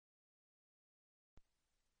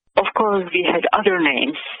Of course, we had other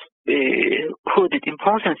names who did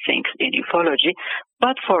important things in ufology,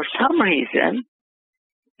 but for some reason,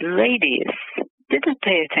 ladies didn't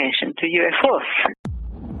pay attention to UFOs.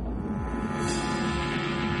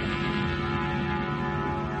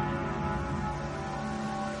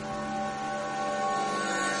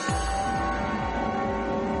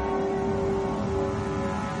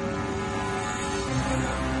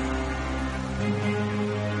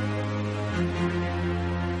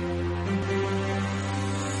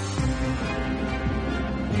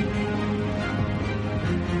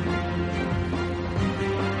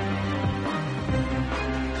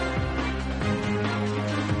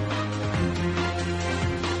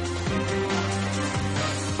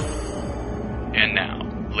 And now,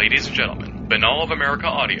 ladies and gentlemen, Binnall of America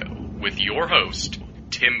Audio, with your host,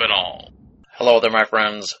 Tim Binnall. Hello there, my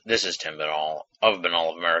friends. This is Tim Binnall of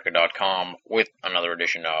BinnallofAmerica.com with another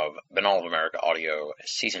edition of Binnall of America Audio,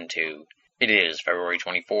 Season 2. It is February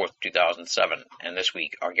 24th, 2007, and this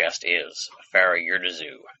week our guest is Farah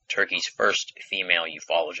Yurdazu, Turkey's first female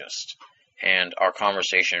ufologist. And our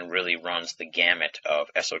conversation really runs the gamut of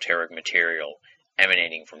esoteric material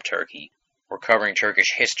emanating from Turkey. We're covering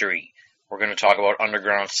Turkish history. We're going to talk about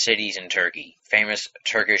underground cities in Turkey, famous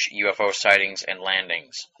Turkish UFO sightings and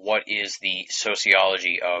landings. What is the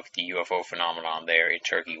sociology of the UFO phenomenon there in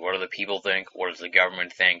Turkey? What do the people think? What does the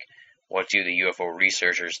government think? What do the UFO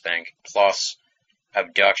researchers think? Plus,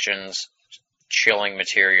 abductions, chilling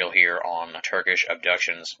material here on Turkish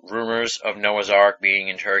abductions. Rumors of Noah's Ark being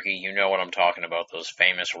in Turkey. You know what I'm talking about, those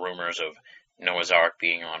famous rumors of Noah's Ark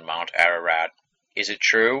being on Mount Ararat. Is it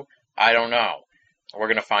true? I don't know. We're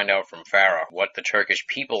going to find out from Farah what the Turkish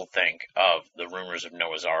people think of the rumors of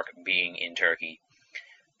Noah's Ark being in Turkey.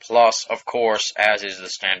 Plus, of course, as is the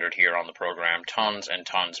standard here on the program, tons and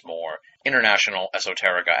tons more. International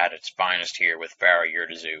esoterica at its finest here with Farah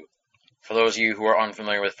Yurdazu. For those of you who are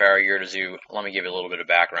unfamiliar with Farah Yurdazu, let me give you a little bit of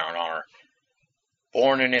background on her.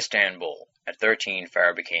 Born in Istanbul, at 13,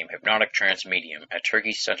 Farah became hypnotic trance medium at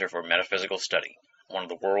Turkey's Center for Metaphysical Study, one of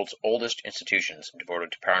the world's oldest institutions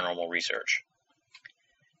devoted to paranormal research.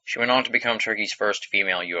 She went on to become Turkey's first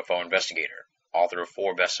female UFO investigator, author of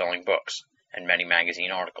 4 best-selling books and many magazine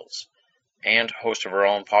articles, and host of her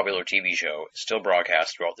own popular TV show, still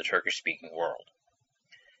broadcast throughout the Turkish-speaking world.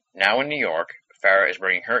 Now in New York, Farah is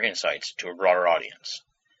bringing her insights to a broader audience.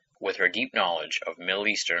 With her deep knowledge of Middle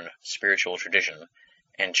Eastern spiritual tradition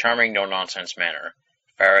and charming no-nonsense manner,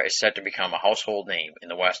 Farah is set to become a household name in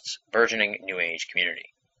the West's burgeoning New Age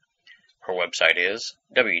community. Her website is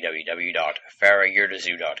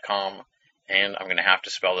www.farahyurdazu.com, and I'm going to have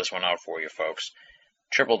to spell this one out for you folks,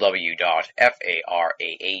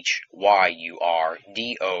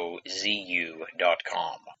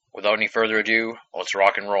 www.farahyurdazu.com. Without any further ado, let's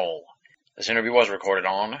rock and roll. This interview was recorded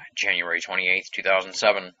on January 28th,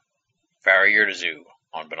 2007. Farah Yurdazu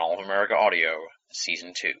on Binnall of America Audio,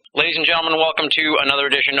 Season 2. Ladies and gentlemen, welcome to another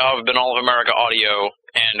edition of Binnall of America Audio,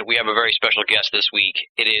 and we have a very special guest this week.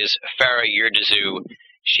 It is Farah Yurdazu.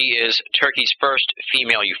 She is Turkey's first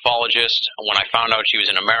female ufologist. When I found out she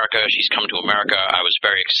was in America, she's come to America, I was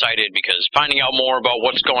very excited because finding out more about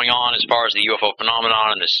what's going on as far as the UFO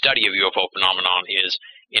phenomenon and the study of UFO phenomenon is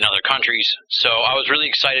in other countries. So I was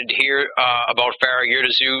really excited to hear about Farah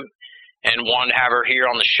Yurdazu and wanted to have her here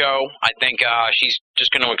on the show. I think she's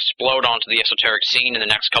just going to explode onto the esoteric scene in the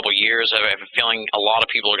next couple of years. I have a feeling a lot of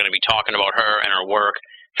people are going to be talking about her and her work.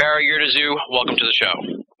 Farah Yurdazu, welcome to the show.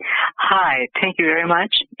 Hi, thank you very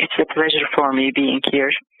much. It's a pleasure for me being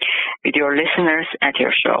here with your listeners at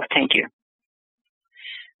your show. Thank you.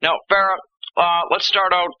 Now, Farah, let's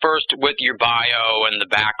start out first with your bio and the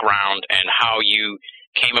background and how you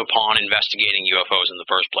came upon investigating UFOs in the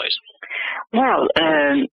first place. Well,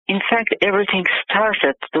 in fact, everything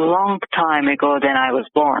started a long time ago than I was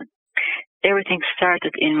born. Everything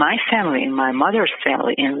started in my family, in my mother's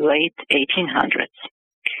family, in late 1800s.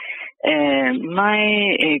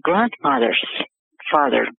 My grandmother's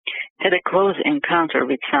father had a close encounter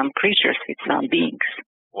with some creatures, with some beings.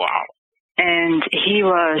 Wow. And he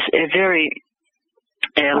was a very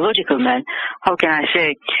logical man. How can I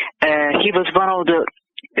say? He was one of the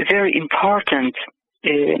very important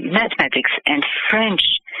mathematics and French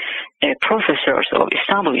professors of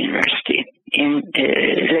Istanbul University in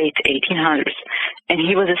late 1800s. And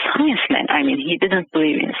he was a science man. I mean, he didn't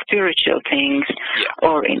believe in spiritual things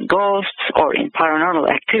or in ghosts or in paranormal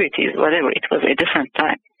activities, whatever. It was a different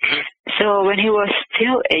time. So when he was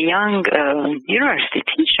still a young university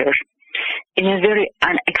teacher, in a very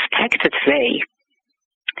unexpected way,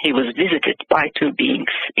 he was visited by 2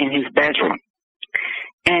 beings in his bedroom.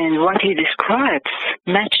 And what he describes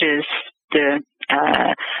matches the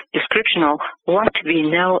description of what we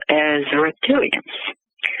know as reptilians.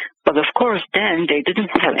 But of course, then they didn't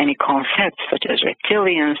have any concepts such as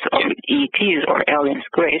reptilians or ETs or aliens,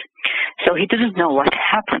 great. So he didn't know what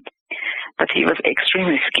happened. But he was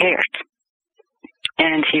extremely scared.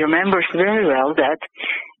 And he remembers very well that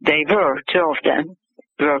two of them,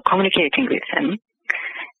 were communicating with him.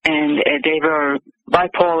 And they were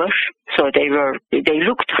bipolar, so they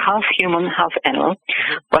looked half human, half animal,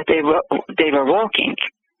 but they were walking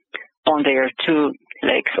on their two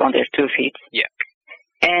legs, on their 2 feet. Yeah.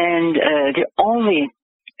 And the only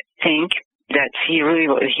thing that he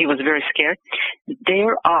was very scared,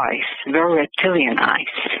 their eyes were reptilian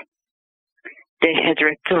eyes. They had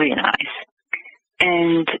reptilian eyes.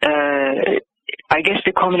 And I guess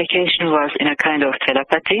the communication was in a kind of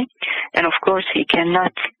telepathy. And of course he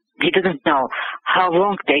didn't know how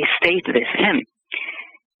long they stayed with him.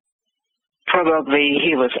 Probably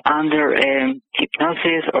he was under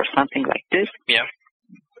hypnosis or something like this. Yeah.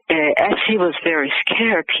 As he was very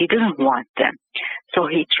scared, he didn't want them. So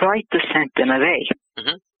he tried to send them away.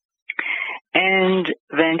 Mm-hmm. And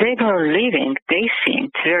when they were leaving, they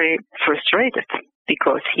seemed very frustrated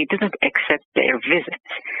because he didn't accept their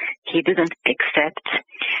visits. He didn't accept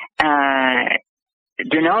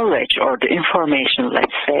the knowledge or the information,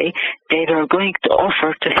 let's say, they were going to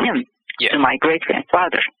offer to him, to my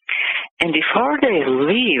great-grandfather. And before they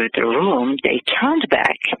leave the room, they turned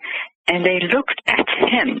back and they looked at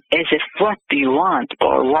him as if, what do you want,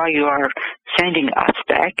 or why you are sending us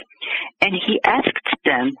back? And he asked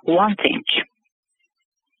them one thing.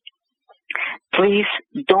 Please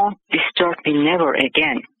don't disturb me never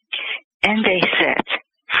again. And they said,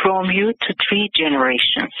 from you to 3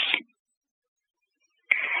 generations.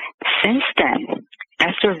 Since then,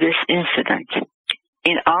 after this incident,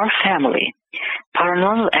 in our family,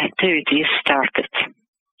 paranormal activities started.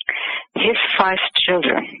 His 5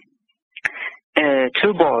 children,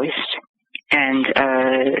 2 boys and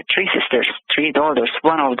 3 sisters, 3 daughters.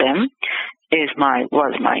 One of them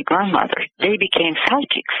was my grandmother. They became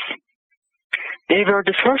psychics. They were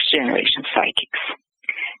the first generation psychics.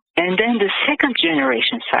 And then the second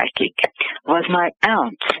generation psychic was my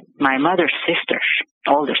aunt, my mother's sister,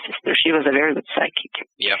 older sister. She was a very good psychic.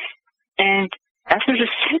 Yeah. And after the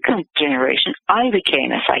second generation, I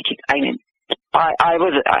became a psychic. I mean, I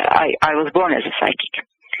was born as a psychic.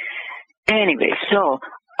 Anyway, so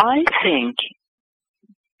I think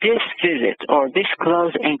this visit or this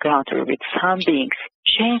close encounter with some beings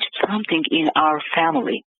changed something in our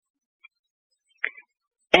family.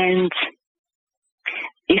 And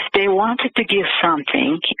if they wanted to give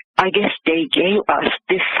something, I guess they gave us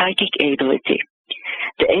this psychic ability,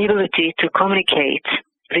 the ability to communicate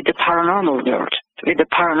with the paranormal world, with the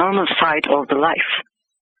paranormal side of the life.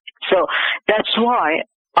 So that's why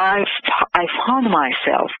I found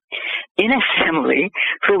myself in a family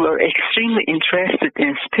who were extremely interested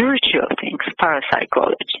in spiritual things,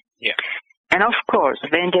 parapsychology. Yeah. And of course,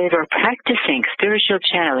 when they were practicing spiritual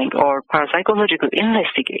channeling or parapsychological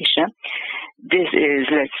investigation, this is,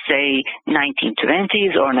 let's say,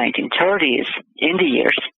 1920s or 1930s in the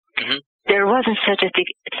years, there wasn't such a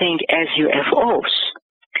thing as UFOs.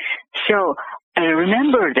 So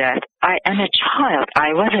remember that I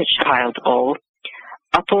was a child of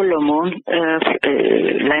Apollo moon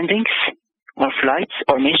landings or flights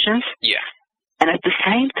or missions. Yeah. And at the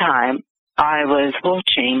same time, I was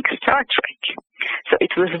watching Star Trek. So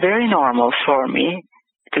it was very normal for me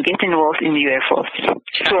to get involved in UFOs.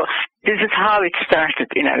 So this is how it started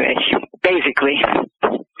in a way, basically.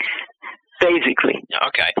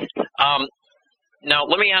 Okay. Now,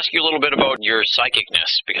 let me ask you a little bit about your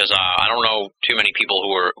psychicness, because I don't know too many people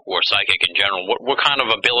who are psychic in general. What kind of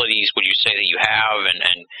abilities would you say that you have?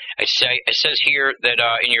 And it says here that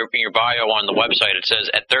in your bio on the website, it says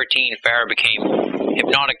at 13, Farah became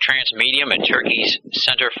hypnotic trance medium at Turkey's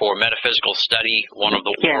Center for Metaphysical Study, one of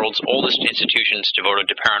the world's oldest institutions devoted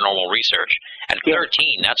to paranormal research. At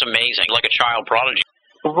 13, that's amazing, like a child prodigy.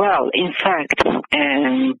 Well, in fact,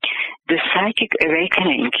 the psychic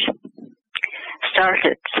awakening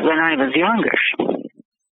started when I was younger.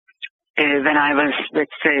 When I was,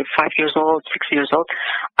 let's say, 5 years old, 6 years old,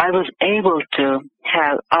 I was able to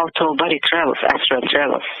have out-of-body travels, astral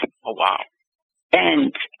travels. Oh, wow.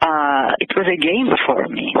 And it was a game for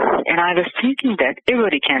me. And I was thinking that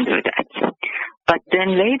everybody can do that. But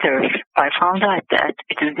then later, I found out that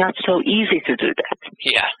it is not so easy to do that.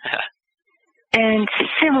 Yeah. And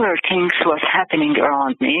similar things was happening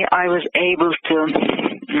around me. I was able to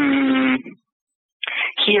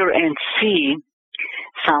hear and see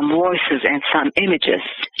some voices and some images,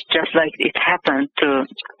 just like it happened to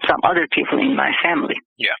some other people in my family.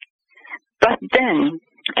 Yeah. But then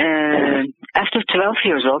after 12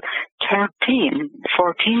 years old, 13,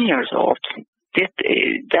 14 years old,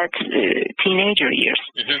 that's teenager years,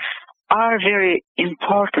 are very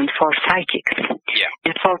important for psychics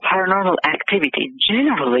and for paranormal activity.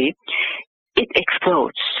 Generally, it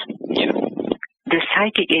explodes. The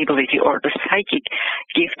psychic ability or the psychic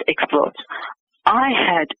gift explodes. I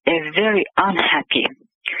had a very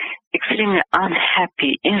extremely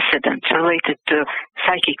unhappy incident related to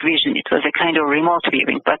psychic vision. It was a kind of remote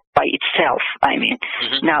viewing, but by itself, I mean.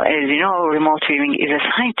 Now, as you know, remote viewing is a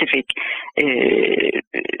scientific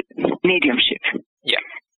mediumship.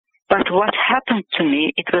 But what happened to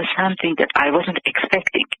me, it was something that I wasn't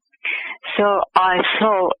expecting. So I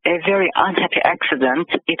saw a very unhappy accident.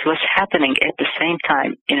 It was happening at the same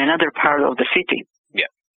time in another part of the city.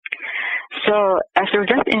 So after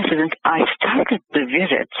that incident, I started to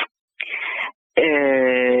visit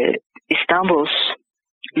Istanbul's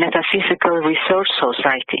Metaphysical Research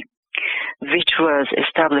Society, which was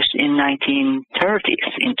established in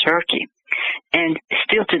 1930s in Turkey. And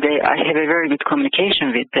still today, I have a very good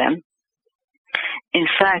communication with them. In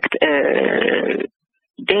fact,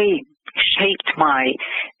 they shaped my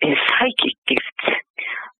psychic gift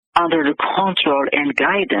under the control and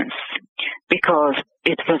guidance, because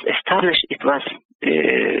it was established, it was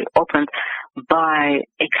opened by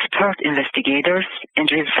expert investigators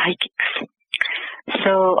and real psychics.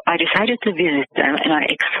 So I decided to visit them, and I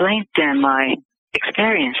explained them my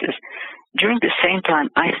experiences. During the same time,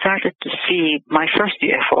 I started to see my first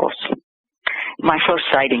UFOs, my first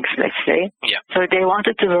sightings, let's say. So they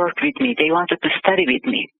wanted to work with me. They wanted to study with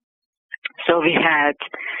me. So we had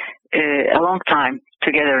a long time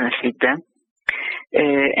togetherness with them,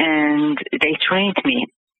 and they trained me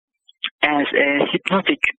as a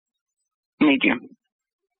hypnotic medium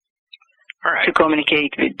to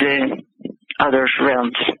communicate with the other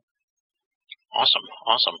realms. Awesome.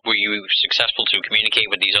 Were you successful to communicate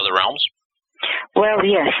with these other realms? Well,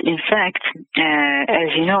 yes. In fact,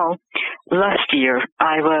 as you know, last year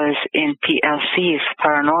I was in PLC's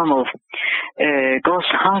paranormal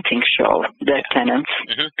ghost hunting show, The Tenants.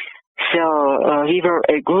 So we were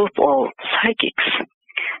a group of psychics.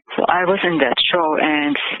 So I was in that show,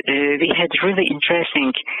 and we had really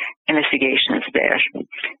interesting investigations there.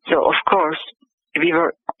 So, of course, we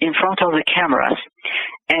were in front of the cameras,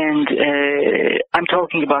 and I'm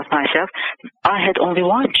talking about myself. I had only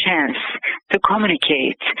one chance to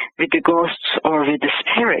communicate with the ghosts or with the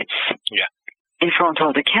spirits in front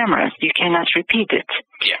of the cameras. You cannot repeat it.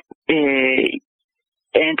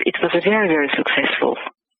 And it was a very, very successful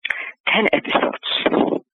 10 episodes.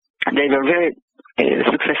 They were very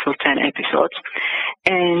successful 10 episodes.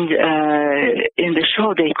 And in the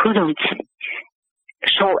show, they couldn't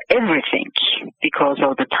show everything because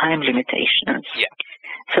of the time limitations.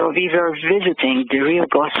 So we were visiting the real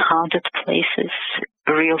ghost-haunted places,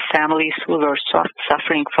 real families who were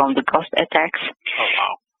suffering from the ghost attacks.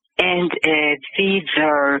 And we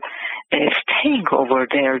were staying over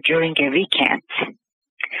there during a weekend.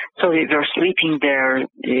 So we were sleeping there,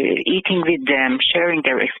 eating with them, sharing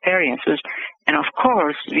their experiences. And of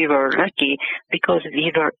course, we were lucky because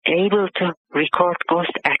we were able to record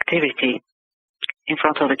ghost activity in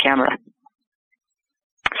front of the camera.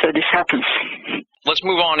 So this happens. Let's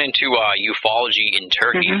move on into ufology in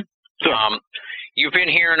Turkey. You've been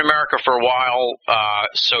here in America for a while,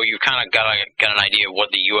 so you've kind of got an idea of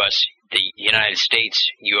what the United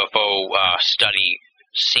States UFO study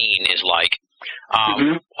scene is like.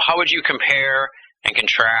 How would you compare and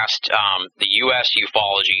contrast the U.S.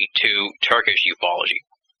 ufology to Turkish ufology?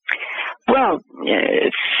 Well,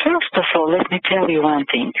 first of all, let me tell you one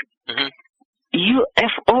thing.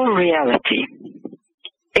 UFO reality,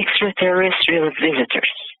 extraterrestrial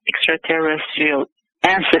visitors, extraterrestrial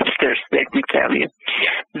ancestors, let me tell you,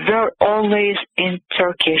 they're always in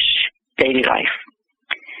Turkish daily life.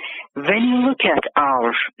 When you look at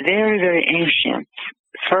our very, very ancient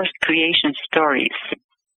first creation stories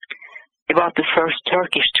about the first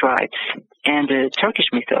Turkish tribes and the Turkish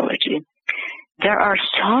mythology, there are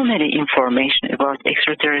so many information about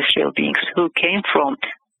extraterrestrial beings who came from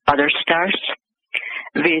other stars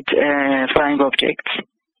with flying objects.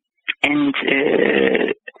 And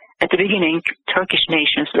at the beginning, Turkish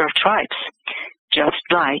nations were tribes, just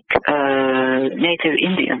like native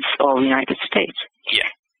Indians of the United States.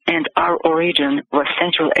 And our origin was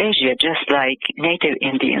Central Asia, just like native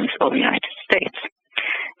Indians of the United States.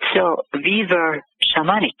 So we were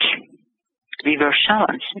shamanic. We were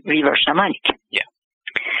shamans. We were shamanic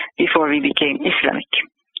before we became Islamic.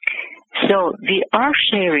 So we are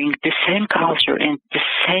sharing the same culture and the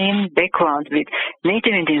same background with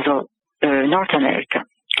native Indians of North America.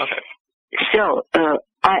 So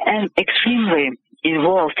I am extremely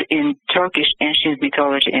involved in Turkish ancient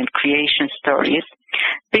mythology and creation stories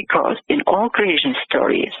because in all creation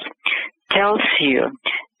stories tells you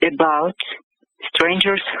about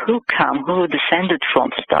strangers who descended from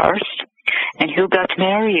stars and who got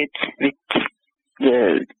married with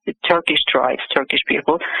the Turkish tribes, Turkish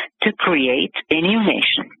people, to create a new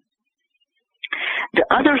nation. The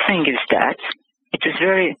other thing is that it is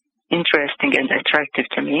very interesting and attractive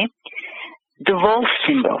to me, the wolf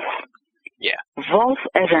symbol. Yeah. Wolf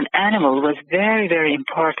as an animal was very, very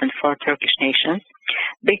important for Turkish nations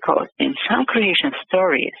because in some creation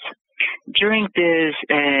stories, during these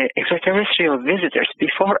extraterrestrial visitors,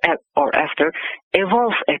 before or after, a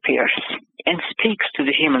wolf appears and speaks to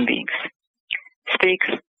the human beings. Speaks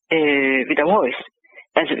with a voice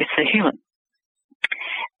as if it's a human.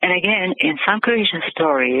 And again, in some creation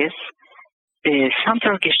stories, some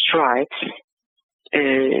Turkish tribes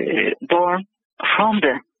born from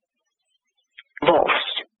the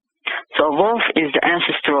wolves. So wolf is the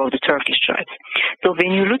ancestor of the Turkish tribes. So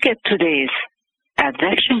when you look at today's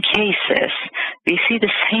abduction cases, we see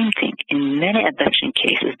the same thing in many abduction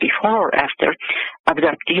cases. Before or after,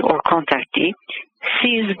 abductee or contactee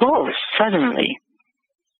sees wolves suddenly.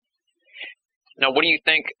 Now, what do you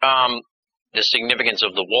think the significance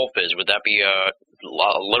of the wolf is? Would that be a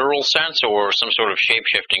literal sense or some sort of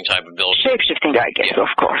shape-shifting type ability? Shape-shifting, I guess, yeah.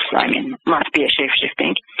 Of course. I mean, must be a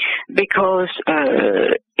shape-shifting. Because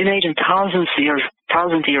imagine thousand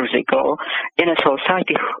years ago, in a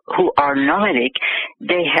society who are nomadic,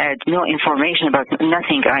 they had no information about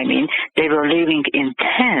nothing. I mean, they were living in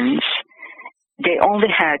tents. They only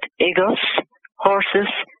had eagles, horses,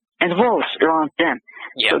 and wolves around them.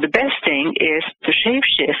 Yeah. So the best thing is to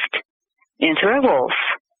shape-shift into a wolf,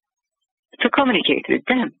 to communicate with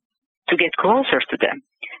them, to get closer to them,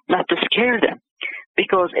 not to scare them.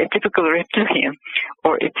 Because a typical reptilian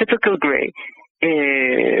or a typical gray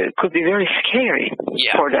could be very scary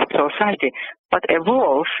for that society. But a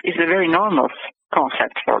wolf is a very normal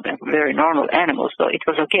concept for them, very normal animal, so it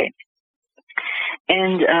was okay.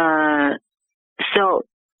 And so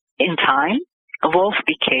in time, a wolf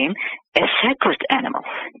became a sacred animal,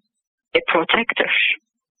 a protector.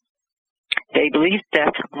 They believed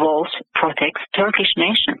that wolves protects Turkish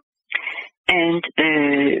nation. And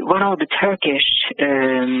one of the Turkish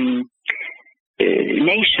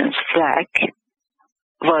nation's flag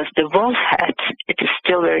was the wolf hat. It is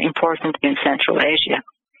still very important in Central Asia.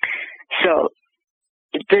 So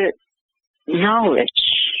the knowledge,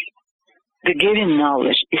 the given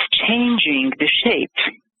knowledge is changing the shape,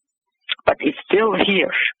 but it's still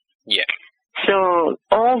here. Yeah. So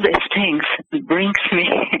all these things brings me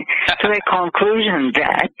to a conclusion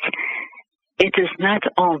that it is not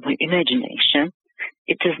only imagination,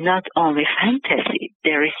 it is not only fantasy.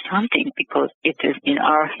 There is something because it is in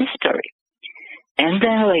our history. And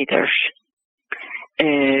then later,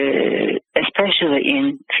 especially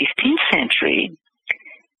in 15th century,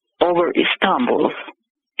 over Istanbul,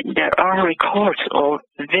 there are records of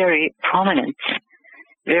very prominent,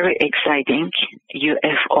 very exciting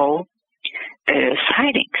UFO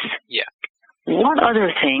sightings. Yeah. One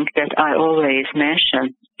other thing that I always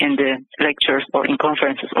mention in the lectures or in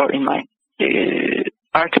conferences or in my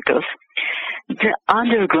articles, the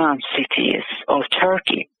underground cities of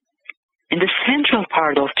Turkey, in the central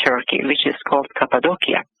part of Turkey, which is called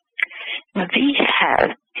Cappadocia, we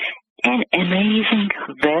have an amazing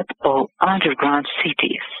web of underground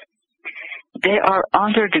cities. They are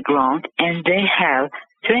under the ground and they have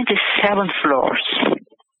 27 floors.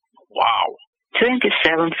 Wow.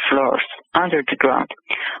 27 floors under the ground.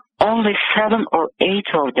 Only 7 or 8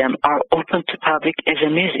 of them are open to public as a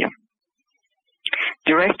museum.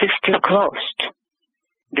 The rest is still closed.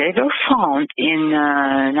 They were found in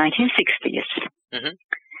 1960s. Mm-hmm.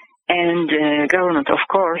 And the government, of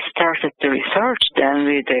course, started to research them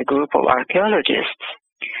with a group of archaeologists.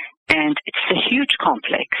 And it's a huge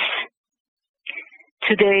complex.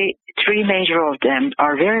 Today, 3 major of them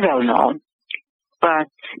are very well known. But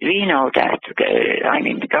we know that,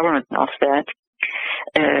 the government knows that,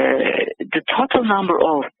 the total number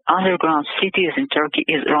of underground cities in Turkey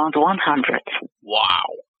is around 100. Wow.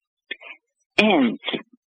 And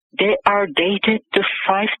they are dated to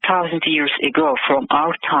 5,000 years ago from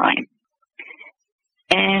our time.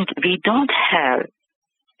 And we don't have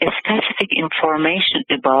a specific information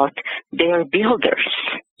about their builders,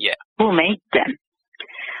 who made them.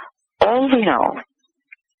 All we know,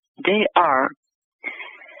 they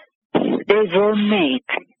were made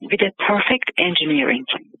with a perfect engineering.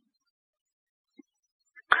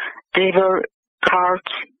 They were carved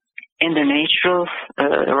in the natural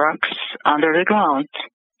rocks under the ground.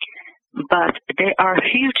 but they are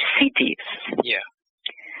huge cities. Yeah.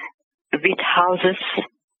 With houses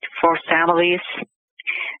for families,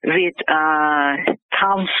 with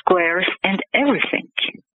town squares and everything.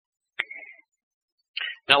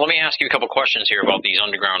 Now, let me ask you a couple questions here about these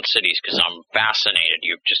underground cities, because I'm fascinated.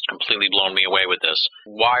 You've just completely blown me away with this.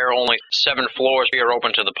 Why are only 7 floors here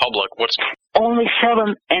open to the public? Only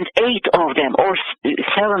 7 and 8 of them, or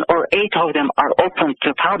 7 or 8 of them are open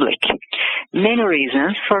to public. Many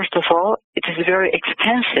reasons. First of all, it is very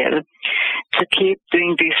expensive to keep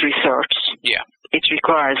doing this research. Yeah. It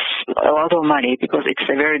requires a lot of money because it's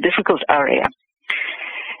a very difficult area.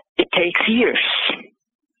 It takes years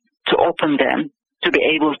to open them, to be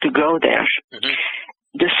able to go there. Mm-hmm.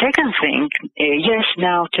 The second thing, yes,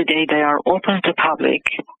 now today they are open to public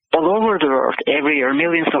all over the world. Every year,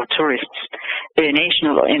 millions of tourists,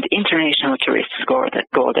 national and international tourists go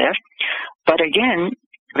there. But again,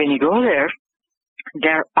 when you go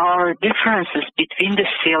there are differences between the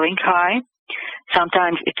ceiling height.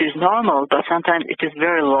 Sometimes it is normal, but sometimes it is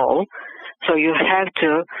very low. So you have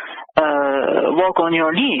to walk on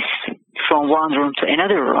your knees from one room to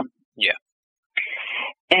another room. Yeah.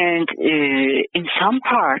 And in some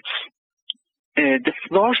parts, the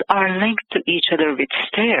floors are linked to each other with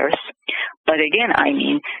stairs. But again, I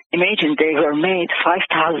mean, imagine they were made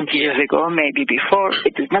 5,000 years ago, maybe before.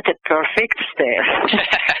 It is not a perfect stair.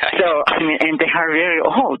 So, I mean, and they are very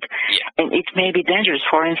old. Yeah. And it may be dangerous.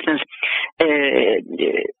 For instance,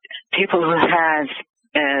 people who have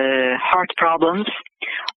heart problems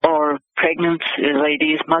or pregnant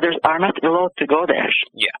ladies, mothers are not allowed to go there.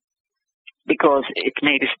 Yeah. Because it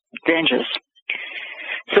may be dangerous.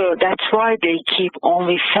 So that's why they keep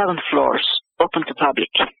only 7 floors open to public.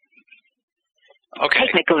 Okay.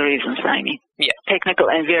 Technical reasons, I mean. Yeah. Technical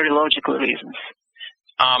and very logical reasons.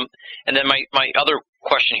 And then my other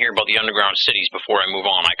question here about the underground cities before I move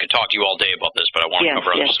on, I could talk to you all day about this, but I want to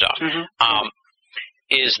cover other stuff,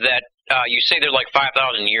 is that you say they're like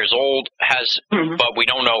 5,000 years old, but we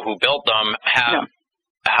don't know who built them.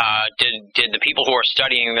 Did the people who are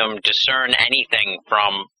studying them discern anything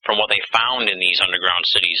from what they found in these underground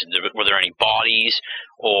cities? Were there any bodies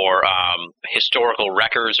or historical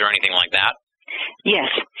records or anything like that? Yes.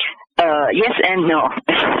 Yes and no.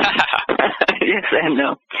 Yes and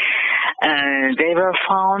no. They were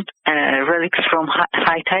found relics from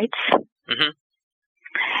Hittites,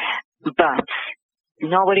 but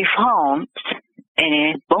nobody found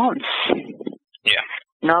any bones. Yeah.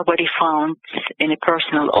 Nobody found any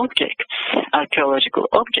personal objects, archaeological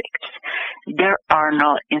objects. There are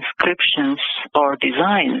no inscriptions or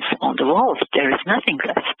designs on the walls. There is nothing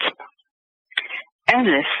left.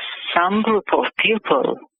 Unless some group of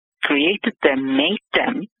people created them, made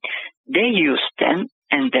them, they used them,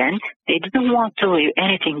 and then they didn't want to leave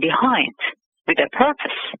anything behind with a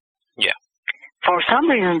purpose. Yeah. For some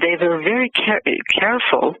reason, they were very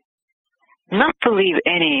careful not to leave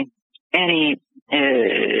any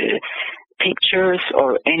pictures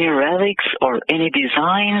or any relics or any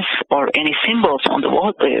designs or any symbols on the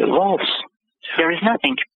walls. There is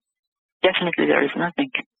nothing. Definitely there is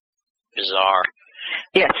nothing. Bizarre.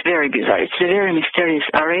 Yes, very bizarre. It's a very mysterious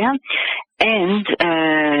area. And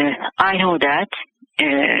I know that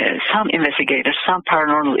some investigators, some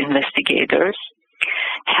paranormal investigators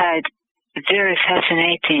had very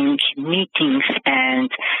fascinating meetings and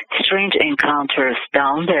strange encounters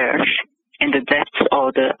down there in the depths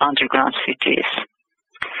of the underground cities.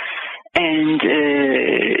 And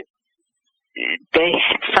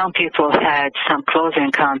some people had some close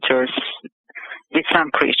encounters with some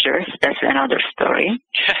creatures. That's another story.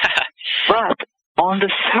 But on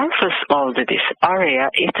the surface of this area,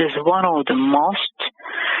 it is one of the most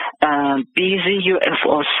busy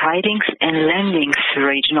UFO sightings and landings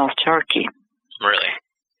region of Turkey. Really?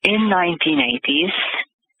 In 1980s,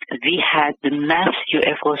 we had the mass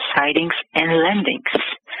UFO sightings and landings,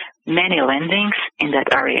 many landings in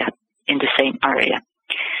that area, in the same area.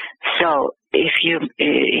 So if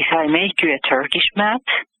I make you a Turkish map,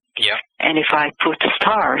 yeah, and if I put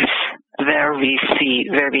stars where we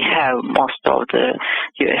have most of the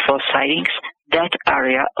UFO sightings, that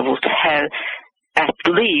area would have at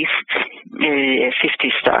least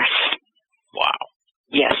 50 stars. Wow.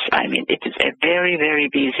 Yes, I mean, it is a very, very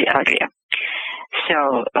busy area.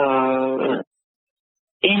 So,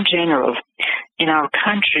 in general, in our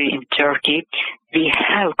country, in Turkey, we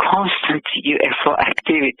have constant UFO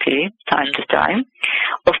activity time to time.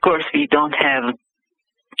 Of course, we don't have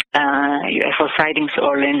UFO sightings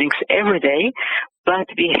or landings every day, but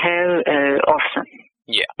we have often.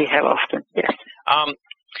 Yeah. We have often, yes.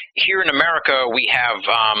 Here in America, we have,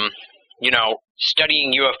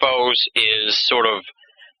 studying UFOs is sort of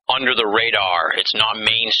under the radar. It's not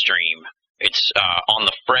mainstream. It's on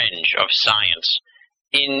the fringe of science.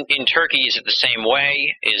 In Turkey, is it the same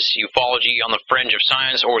way? Is ufology on the fringe of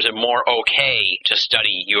science, or is it more okay to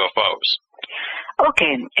study UFOs?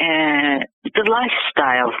 Okay, the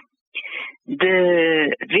lifestyle,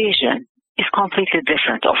 the vision is completely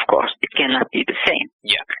different, of course. It cannot be the same.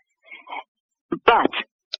 Yeah. But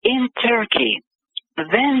in Turkey,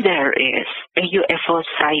 when there is a UFO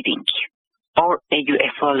sighting or a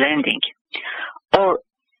UFO landing, or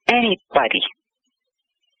anybody,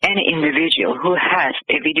 any individual who has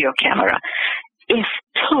a video camera, if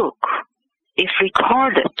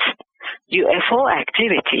recorded UFO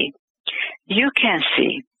activity, you can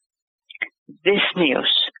see this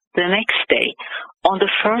news the next day on the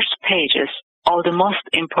first pages of the most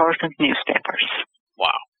important newspapers.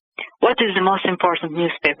 Wow. What is the most important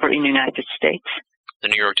newspaper in the United States? The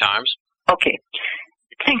New York Times? Okay.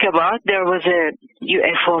 Think about, there was a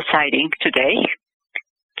UFO sighting today.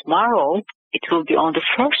 Tomorrow, it will be on the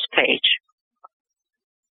first page.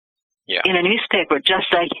 Yeah. In a newspaper,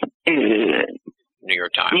 just like New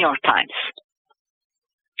York Times. New York Times.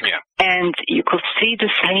 Yeah. And you could see the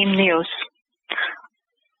same news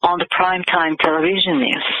on the primetime television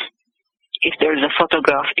news. If there is a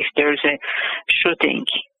photograph, if there is a shooting,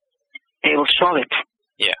 they will show it.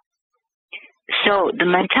 Yeah. So the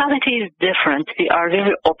mentality is different. We are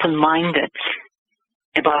very open-minded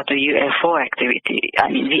about the UFO activity. I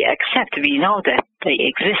mean, we know that they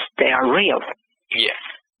exist, they are real. Yeah.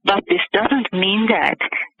 But this doesn't mean that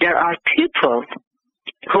there are people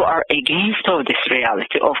who are against all this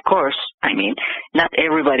reality. Of course, I mean, not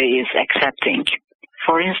everybody is accepting.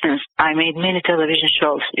 For instance, I made many television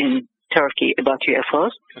shows in Turkey about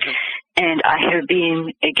UFOs, and I have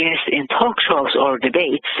been a guest in talk shows or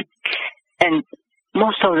debates, and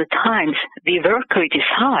most of the times we were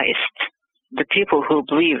criticized, the people who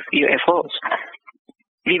believe UFOs,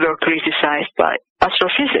 we were criticized by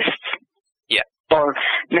astrophysicists or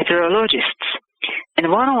meteorologists.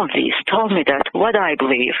 And one of these told me that what I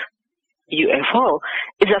believe, UFO,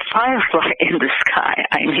 is a firefly in the sky.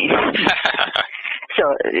 I mean,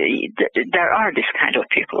 so there are this kind of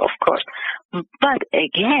people, of course. But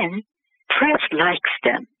again, press likes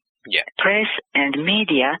them. Yeah. Press and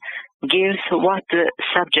media gives what the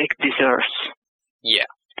subject deserves. Yeah.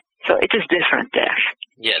 So it is different there.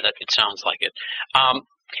 Yeah, it sounds like it.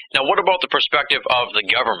 Now, what about the perspective of the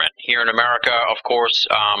government? Here in America, of course,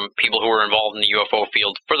 people who are involved in the UFO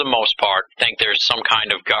field, for the most part, think there's some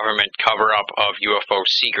kind of government cover-up of UFO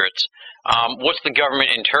secrets. What's the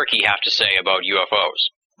government in Turkey have to say about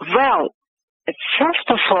UFOs? Well, first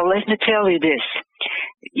of all, let me tell you this.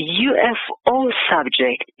 UFO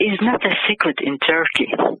subject is not a secret in Turkey.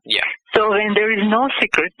 Yeah. So when there is no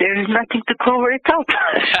secret, there is nothing to cover it up.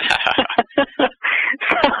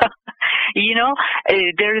 You know,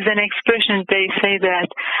 there is an expression, they say that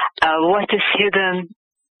what is hidden,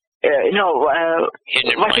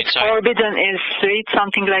 what is forbidden is sweet,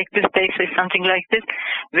 something like this. They say something like this.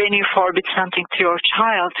 When you forbid something to your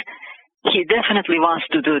child, he definitely wants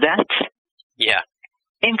to do that. Yeah.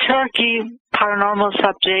 In Turkey, paranormal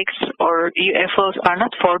subjects or UFOs are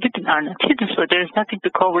not forbidden, are not hidden, so there is nothing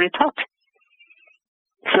to cover it up.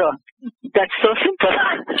 So that's so simple.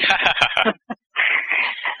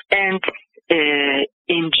 And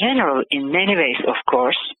in general, in many ways, of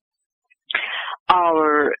course,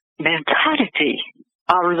 our mentality,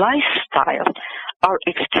 our lifestyle, our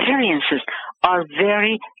experiences are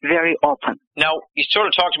very, very open. Now, you sort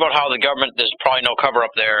of talked about how the government, there's probably no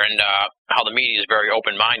cover-up there, and how the media is very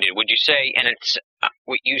open-minded. Would you say, and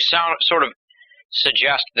you sort of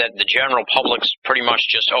suggest that the general public's pretty much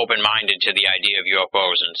just open-minded to the idea of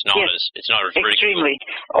UFOs, and it's not as extremely.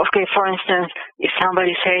 Okay, for instance, if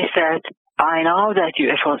somebody says that I know that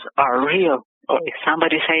UFOs are real, or if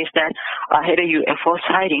somebody says that I had a UFO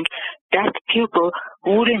sighting, that people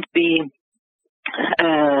wouldn't be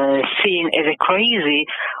seen as a crazy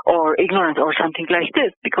or ignorant or something like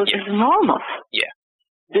this, because it's normal. Yeah.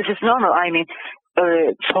 This is normal. I mean,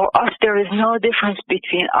 for us, there is no difference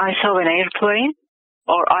between I saw an airplane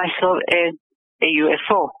or I saw a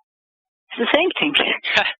UFO. It's the same thing.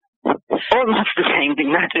 Almost the same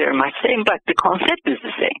thing, not very much same, but the concept is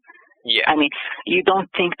the same. Yeah. I mean, you don't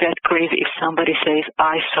think that crazy if somebody says,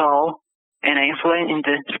 I saw an airplane in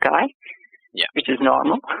the sky, which is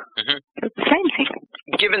normal. Mm-hmm. It's the same thing.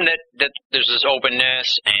 Given that there's this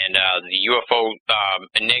openness and the UFO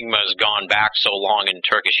enigma has gone back so long in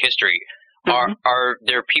Turkish history, are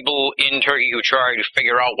there people in Turkey who try to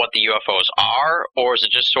figure out what the UFOs are, or is it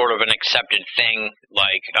just sort of an accepted thing,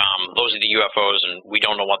 like those are the UFOs and we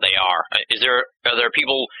don't know what they are? Are there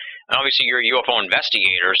people And obviously you're a UFO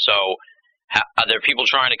investigator, so are there people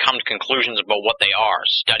trying to come to conclusions about what they are,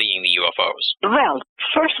 studying the UFOs? Well,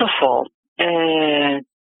 first of all,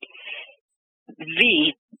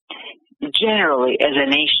 we generally, as a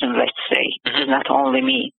nation, let's say, not only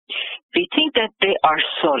me, we think that they are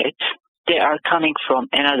solid. They are coming from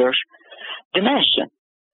another dimension.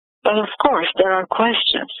 But of course, there are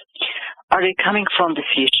questions. Are they coming from the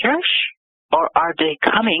future, or are they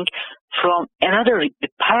coming from another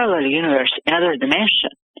parallel universe, another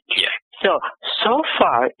dimension? Yeah. So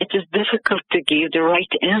far, it is difficult to give the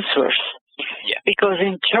right answers. Yeah. Because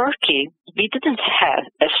in Turkey, we didn't have,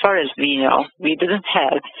 as far as we know, we didn't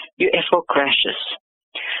have UFO crashes.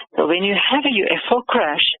 So when you have a UFO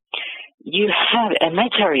crash, you have a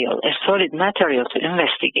material, a solid material to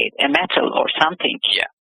investigate, a metal or something. Yeah.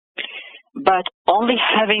 But only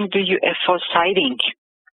having the UFO sighting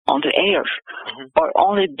on the air or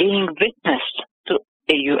only being witness to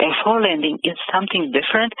a UFO landing is something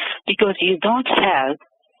different, because you don't have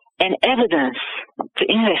an evidence to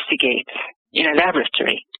investigate in a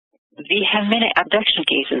laboratory. We have many abduction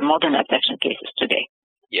cases, modern abduction cases today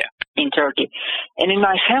in Turkey. And in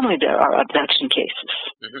my family there are abduction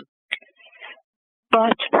cases.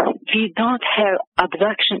 But we don't have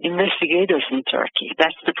abduction investigators in Turkey.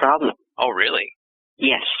 That's the problem. Oh, really?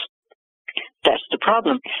 Yes. That's the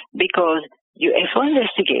problem. Because UFO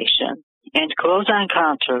investigation and close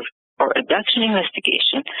encounter or abduction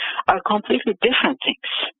investigation are completely different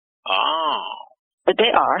things. Oh. But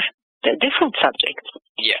they're different subjects.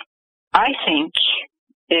 Yeah. I think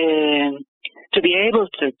to be able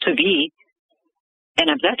to be an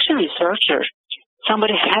abduction researcher,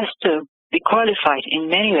 somebody has to be qualified in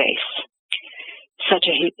many ways, such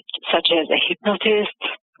as a hypnotist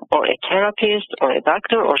or a therapist or a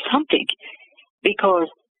doctor or something, because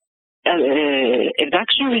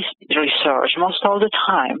abduction research most of the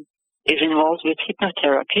time is involved with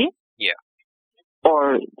hypnotherapy,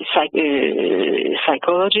 or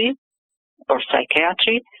psychology or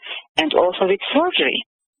psychiatry, and also with surgery,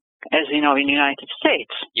 as you know, in the United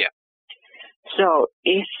States. Yeah. So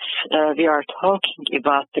if we are talking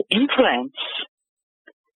about the implants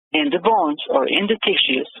in the bones or in the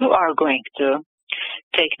tissues, who are going to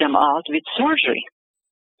take them out with surgery?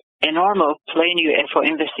 A normal plain UFO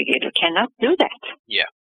investigator cannot do that. Yeah.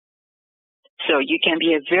 So you can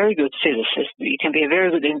be a very good physicist, you can be a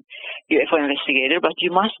very good UFO investigator, but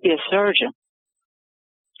you must be a surgeon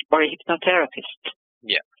or a hypnotherapist.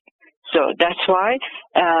 Yeah. So that's why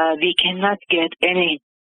we cannot get any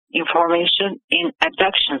information in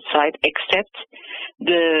abduction side except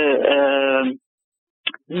the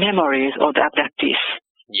memories of the abductees.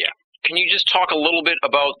 Yeah. Can you just talk a little bit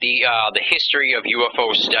about the history of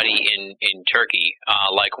UFO study in Turkey?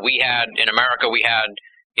 Like we had in America, we had,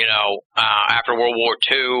 after World War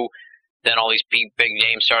II, then all these big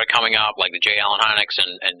names started coming up, like the J. Allen Hyneks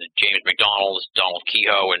and the James McDonald, Donald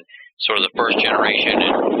Kehoe, and sort of the first generation.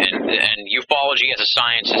 And ufology as a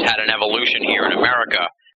science has had an evolution here in America.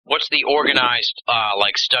 What's the organized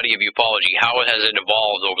study of ufology? How has it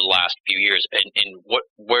evolved over the last few years, and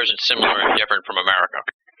where is it similar and different from America?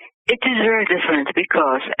 It is very different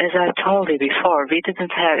because, as I told you before, we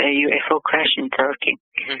didn't have a UFO crash in Turkey.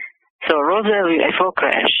 So Roswell UFO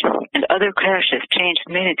crash and other crashes changed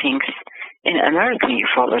many things in American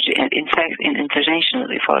ufology and, in fact, in international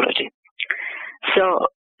ufology. So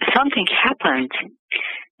something happened,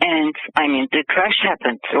 and the crash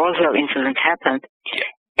happened, Roswell incident happened,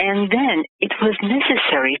 and then it was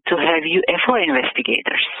necessary to have UFO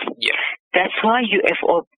investigators. Yeah. That's why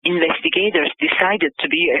UFO investigators decided to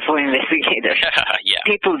be UFO investigators. Yeah.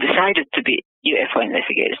 People decided to be UFO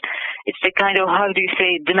investigators. It's the kind of, how do you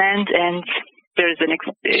say, demand, and there's an...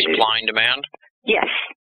 supply and demand? Yes.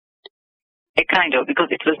 A kind of, because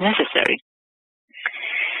it was necessary.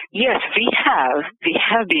 Yes, we had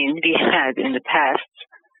in the past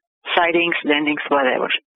sightings, landings, whatever.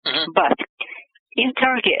 But in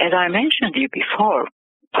Turkey, as I mentioned to you before,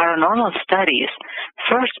 paranormal studies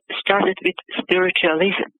first started with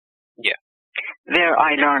spiritualism. Yeah. Where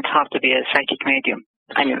I learned how to be a psychic medium.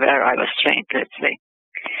 Where I was trained, let's say.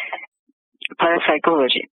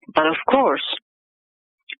 Parapsychology. But of course,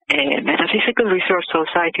 Metaphysical Research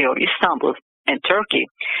Society of Istanbul and Turkey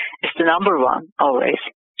is the number one always.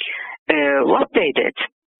 What they did,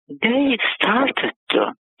 they started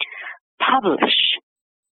to publish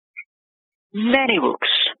many books.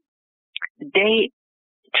 They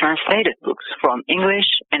translated books from English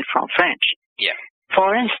and from French. Yeah.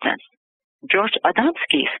 For instance, George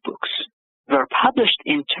Adamski's books were published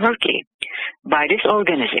in Turkey by this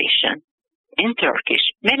organization in Turkish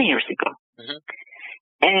many years ago.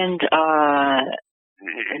 And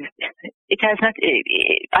it has not,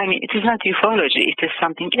 I mean, it is not ufology, it is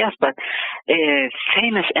something else, but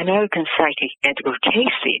famous American psychic Edgar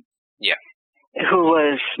Cayce, who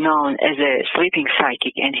was known as a sleeping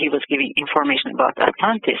psychic, and he was giving information about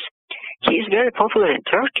Atlantis. He is very popular in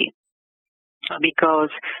Turkey because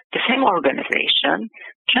the same organization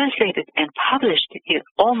translated and published his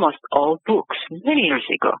almost all books many years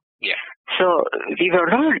ago. Yeah. So we were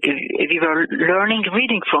learning,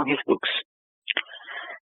 reading from his books.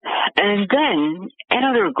 And then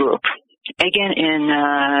another group, again in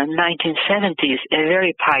 1970s, a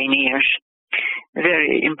very pioneer,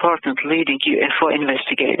 very important leading UFO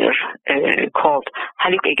investigator called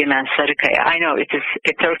Haluk Egemen Sarıkaya. I know it is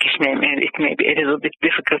a Turkish name and it may be a little bit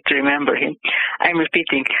difficult to remember him. I'm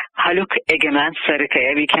repeating, Haluk Egemen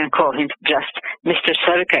Sarıkaya. We can call him just Mr.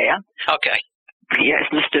 Sarıkaya. Okay. Yes,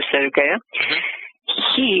 Mr. Sarıkaya. Mm-hmm.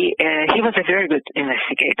 He was a very good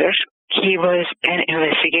investigator. He was an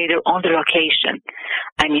investigator on the location.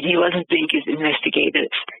 I mean, he wasn't doing his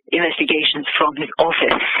investigations from his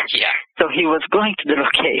office. Yeah. So he was going to the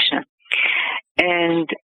location. And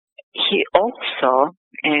he also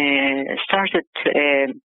started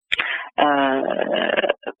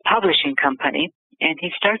a publishing company, and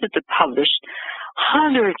he started to publish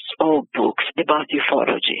hundreds of books about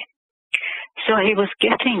ufology. So he was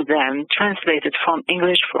getting them translated from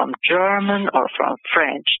English, from German, or from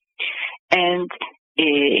French. And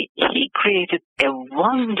he created a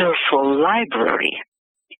wonderful library,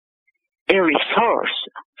 a resource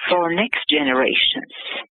for next generations.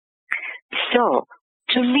 So,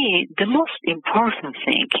 to me, the most important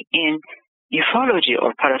thing in ufology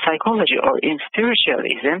or parapsychology or in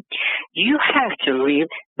spiritualism, you have to read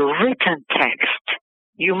written text.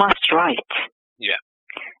 You must write. Yeah.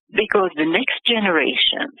 Because the next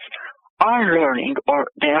generations are learning, or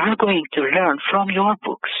they are going to learn from your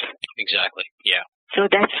books. Exactly, yeah. So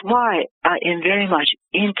that's why I am very much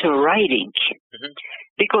into writing. Mm-hmm.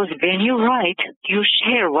 Because when you write, you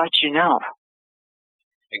share what you know.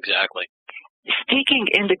 Exactly. Speaking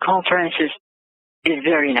in the conferences is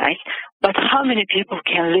very nice, but how many people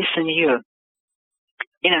can listen to you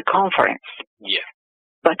in a conference? Yeah.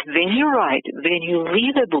 But when you write, when you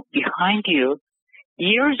leave a book behind you,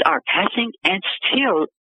 years are passing and still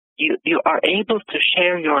you are able to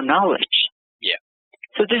share your knowledge. Yeah.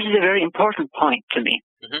 So this is a very important point to me.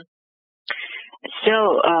 Mm-hmm.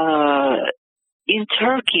 So in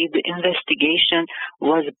Turkey, the investigation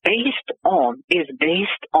is based on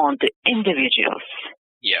the individuals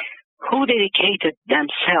who dedicated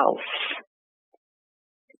themselves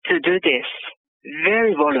to do this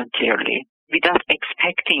very voluntarily without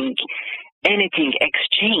expecting anything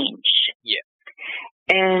exchange. Yeah.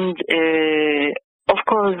 And of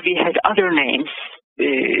course, we had other names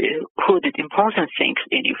who did important things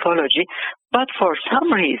in ufology, but for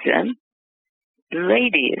some reason,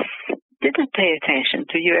 ladies didn't pay attention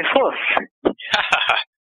to UFOs.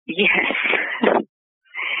 Yes.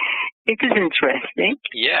 It is interesting.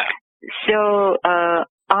 Yeah. So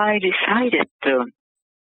I decided to,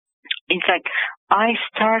 in fact, I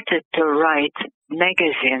started to write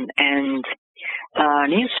magazine and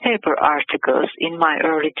newspaper articles in my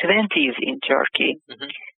early 20s in Turkey. Mm-hmm.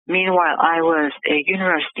 Meanwhile, I was a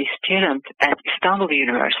university student at Istanbul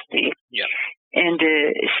University in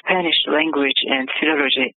the Spanish language and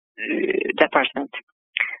philology department.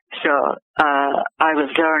 So I was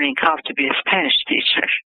learning how to be a Spanish teacher.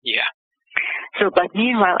 Yeah. So, but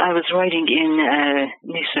meanwhile, I was writing in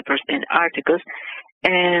newspapers and articles,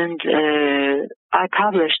 and I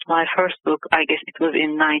published my first book, I guess it was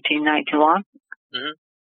in 1991. Mm-hmm.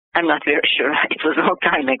 I'm not very sure. It was a long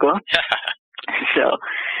time ago. So,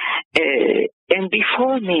 and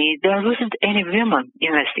before me, there wasn't any women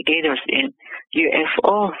investigators in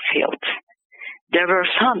UFO field. There were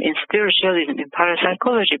some in spiritualism, in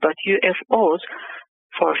parapsychology, but UFOs,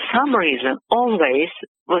 for some reason, always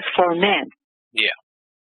was for men. Yeah.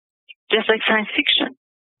 Just like science fiction.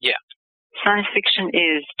 Yeah. Science fiction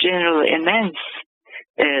is generally a men's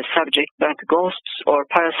subject, but ghosts or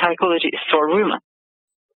parapsychology is for women.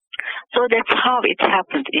 So that's how it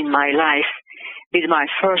happened in my life with my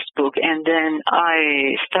first book, and then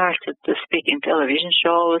I started to speak in television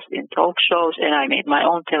shows, in talk shows, and I made my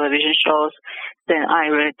own television shows. Then I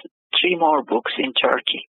read 3 more books in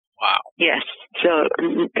Turkey. Wow. Yes. So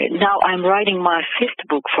now I'm writing my 5th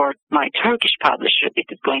book for my Turkish publisher. It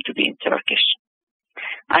is going to be in Turkish.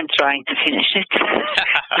 I'm trying to finish it,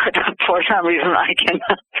 but for some reason I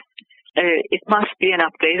cannot. It must be an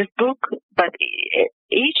updated book, but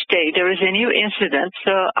each day there is a new incident,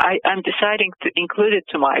 so I'm deciding to include it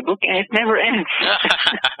to my book, and it never ends.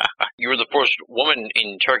 you're the first woman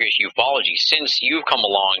in Turkish ufology. Since you've come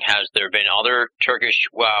along, has there been other Turkish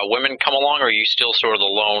women come along, or are you still sort of the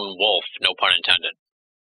lone wolf, no pun intended?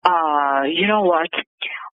 You know what?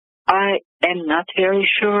 I am not very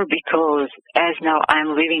sure because as now I'm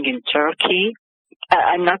living in Turkey,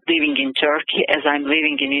 I'm not living in Turkey as I'm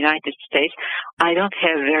living in the United States. I don't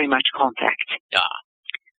have very much contact.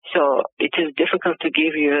 So it is difficult to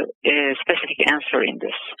give you a specific answer in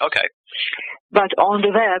this. Okay. But on the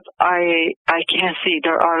web, I can see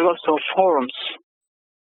there are lots of forums.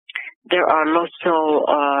 There are lots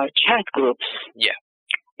of chat groups. Yeah.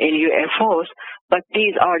 In UFOs, but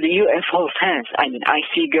these are the UFO fans. I mean, I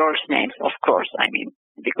see girls' names, of course, I mean,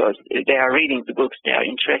 because they are reading the books they are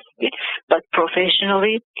interested in. But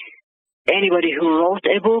professionally, anybody who wrote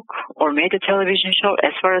a book or made a television show,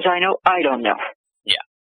 as far as I know, I don't know. Yeah.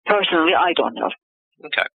 Personally, I don't know.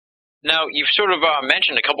 Okay. Now, you've sort of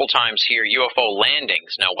mentioned a couple times here UFO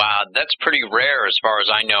landings. Now, that's pretty rare as far as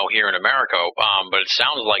I know here in America, but it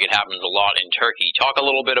sounds like it happens a lot in Turkey. Talk a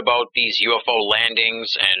little bit about these UFO landings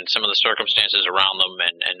and some of the circumstances around them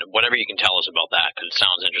and whatever you can tell us about that, because it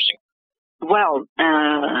sounds interesting. Well,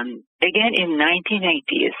 again, in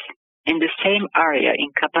 1980s, in the same area, in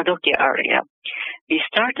Cappadocia area, we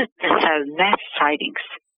started to have mass sightings.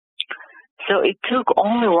 So it took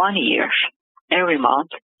only 1 year, every month.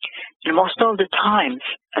 And most of the times,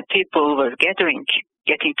 people were getting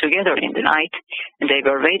together in the night, and they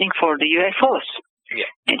were waiting for the UFOs. Yeah.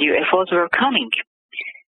 And UFOs were coming.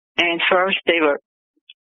 And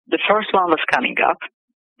the first one was coming up.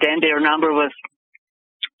 Then their number was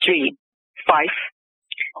 3, 5,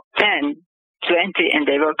 10, 20, and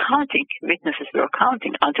they were counting. Witnesses were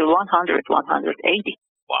counting until 100, 180.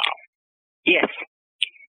 Wow. Yes.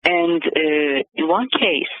 And in one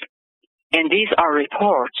case, and these are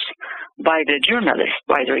reports by the journalists,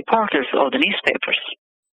 by the reporters of the newspapers.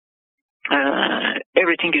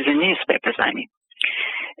 Everything is in newspapers, I mean.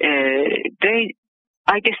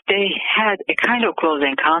 I guess they had a kind of close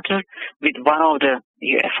encounter with one of the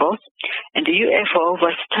UFOs, and the UFO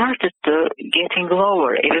was started to getting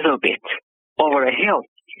lower a little bit over a hill.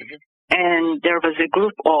 Mm-hmm. And there was a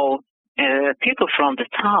group of people from the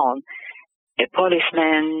town,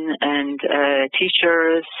 policemen and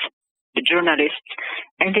teachers, the journalists,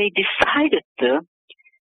 and they decided to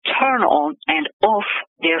turn on and off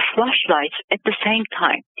their flashlights at the same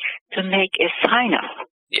time to make a sign-off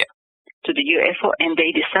to the UFO, and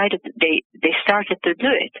they decided they started to do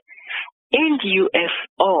it. And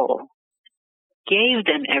UFO gave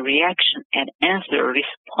them a reaction and answer,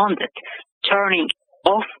 responded, turning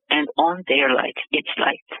off and on their lights, its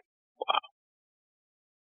light. Wow.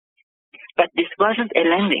 But this wasn't a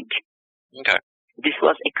landing. Okay. This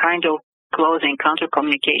was a kind of close encounter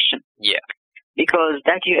communication. Yeah. Because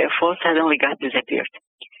that UFO suddenly got disappeared.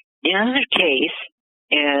 In another case,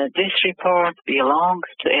 this report belongs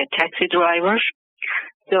to a taxi driver.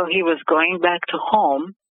 So he was going back to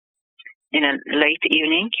home in a late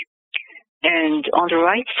evening, and on the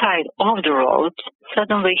right side of the road,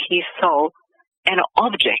 suddenly he saw an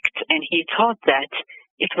object, and he thought that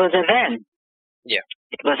it was a van. Yeah.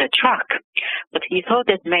 It was a truck. But he thought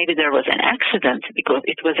that maybe there was an accident because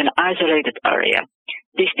it was an isolated area.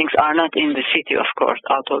 These things are not in the city, of course,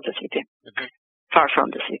 out of the city, far from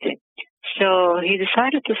the city. So he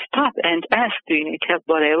decided to stop and ask, do you need help,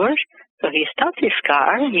 whatever? So he stopped his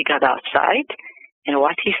car, he got outside, and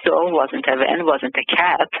what he saw wasn't a van, wasn't a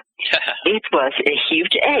cab. It was a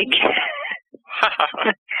huge egg.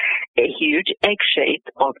 A huge egg-shaped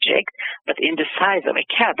object, but in the size of a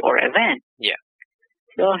cab or a van. Yeah.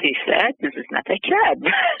 So he said, this is not a cab.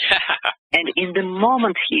 And in the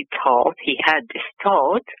moment he had this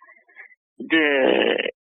thought, the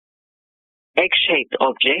egg-shaped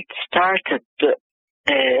object started to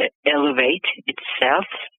elevate itself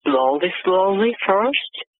slowly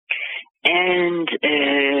first. And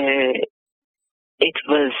it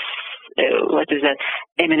was,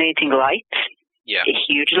 emanating light. Yeah. A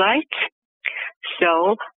huge light.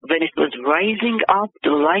 So when it was rising up, the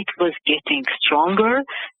light was getting stronger.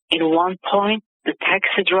 In one point, the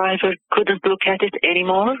taxi driver couldn't look at it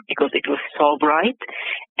anymore because it was so bright.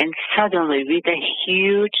 And suddenly, with a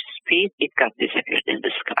huge speed, it got disappeared in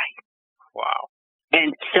the sky. Wow.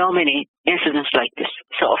 And so many incidents like this.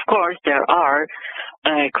 So, of course, there are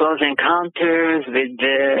close encounters with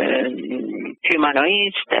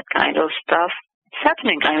humanoids, that kind of stuff. It's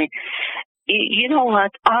happening. I mean, you know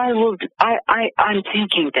what? I'm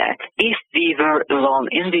thinking that if we were alone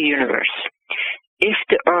in the universe, if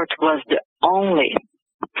the Earth was the only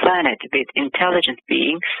planet with intelligent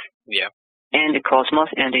beings, and the cosmos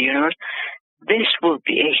and the universe, this would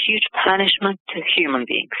be a huge punishment to human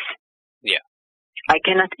beings. Yeah. I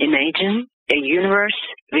cannot imagine a universe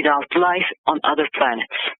without life on other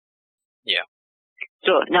planets. Yeah.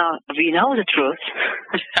 So now we know the truth,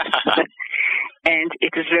 and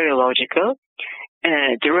it is very logical.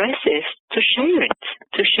 The rest is to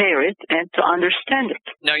share it, and to understand it.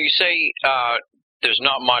 Now, you say there's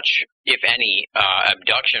not much, if any,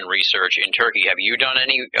 abduction research in Turkey. Have you done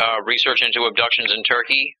any research into abductions in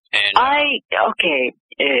Turkey? And I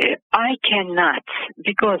cannot,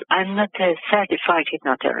 because I'm not a certified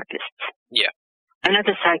hypnotherapist. Yeah. I'm not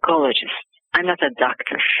a psychologist. I'm not a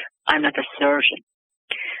doctor. I'm not a surgeon.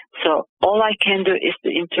 So all I can do is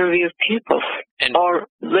to interview people or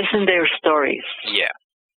listen their stories. Yeah.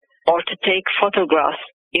 Or to take photographs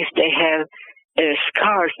if they have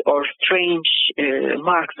scars or strange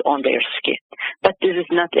marks on their skin. But this is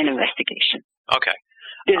not an investigation. Okay.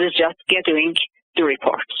 This is just gathering the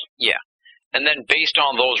reports. Yeah. And then based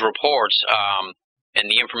on those reports and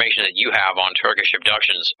the information that you have on Turkish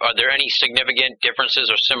abductions, are there any significant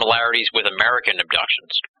differences or similarities with American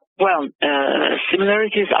abductions? Well,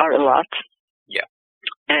 similarities are a lot. Yeah.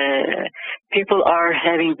 People are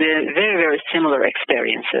having the very, very similar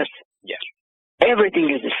experiences. Yeah. Everything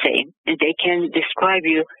is the same, and they can describe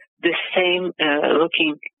you the same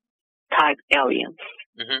looking type aliens.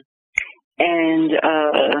 Mm-hmm. And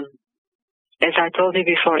as I told you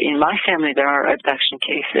before, in my family there are abduction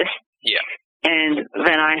cases. Yeah. And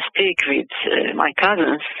when I speak with my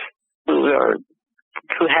cousins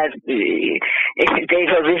who have they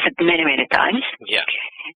have visited many, many times. Yeah.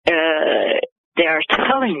 They are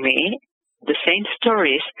telling me the same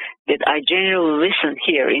stories that I generally listen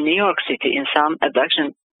here in New York City in some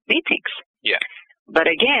abduction meetings. Yeah. But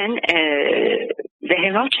again, they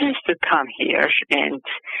have no chance to come here and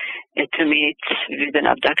to meet with an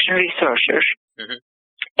abduction researcher. Mm-hmm.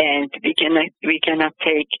 And we cannot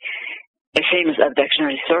take a famous abduction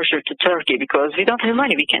researcher to Turkey because we don't have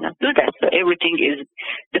money. We cannot do that. So everything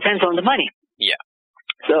depends on the money. Yeah.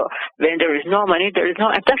 So when there is no money, there is no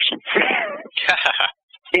abductions.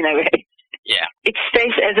 In a way. Yeah. It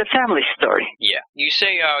stays as a family story. Yeah. You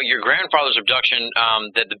say your grandfather's abduction,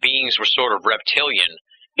 that the beings were sort of reptilian.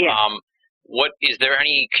 Yeah. What is there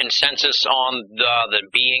any consensus on the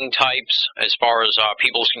being types as far as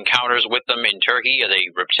people's encounters with them in Turkey? Are they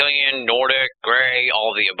reptilian, Nordic, gray,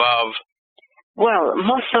 all of the above? Well,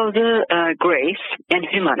 most of the grays and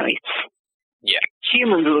humanoids. Yeah.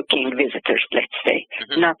 Human-looking visitors, let's say.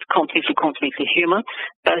 Mm-hmm. Not completely human,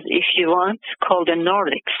 but if you want, call them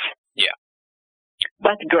Nordics. Yeah.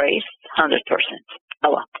 But grays, 100%. A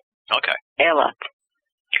lot. Okay. A lot.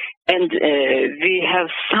 And we have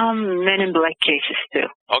some Men in Black cases too.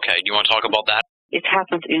 Okay. Do you want to talk about that? It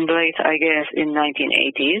happened in late, I guess, in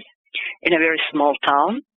 1980s in a very small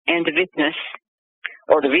town. And the witness,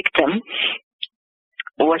 or the victim,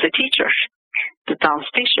 was a teacher, the town's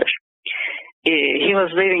teacher. He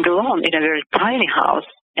was living alone in a very tiny house.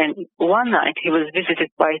 And one night he was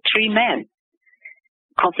visited by 3 men,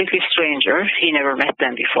 completely strangers. He never met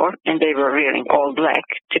them before. And they were wearing all black,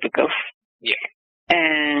 typical. Yeah.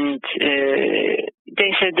 And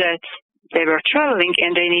they said that they were traveling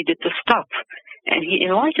and they needed to stop. And he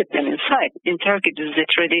invited them inside. In Turkey, this is a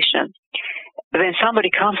tradition. When somebody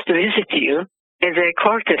comes to visit you, as a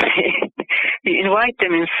courtesy, you invite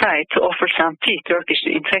them inside to offer some tea, Turkish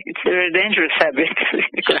tea. In fact, it's a very dangerous habit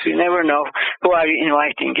because you never know who are you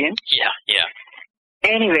inviting in. Yeah, yeah.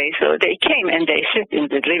 Anyway, so they came and they sit in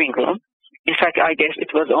the living room. In fact, I guess it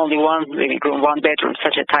was only one living room, one bedroom,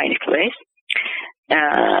 such a tiny place.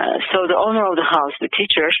 So the owner of the house, the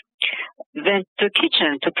teacher, went to the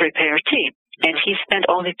kitchen to prepare tea. And he spent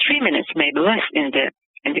only 3 minutes, maybe less, in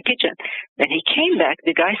the kitchen. When he came back,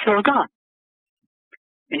 the guys were gone.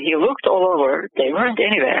 And he looked all over. They weren't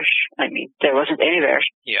anywhere. I mean, there wasn't anywhere.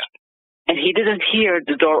 Yeah. And he didn't hear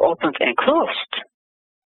the door opened and closed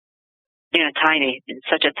in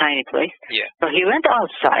such a tiny place. Yeah. So he went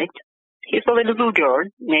outside. He saw a little girl,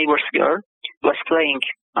 neighbor's girl, was playing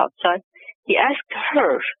outside. He asked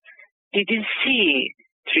her, "Did you see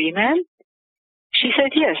 3 men?" She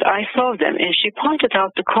said, "Yes, I saw them." And she pointed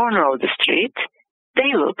out the corner of the street.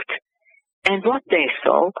 They looked. And what they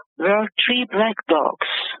saw were 3 black dogs.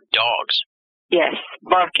 Dogs? Yes,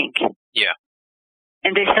 barking. Yeah.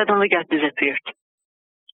 And they suddenly got disappeared.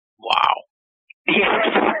 Wow.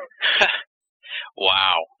 Yes.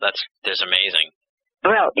 Wow, that's amazing.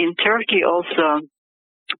 Well, in Turkey also,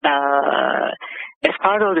 as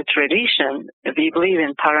part of the tradition, we believe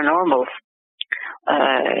in paranormal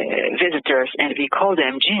visitors, and we call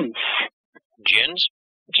them jinns. Jinns?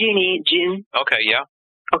 Genie, jinn. Okay, yeah.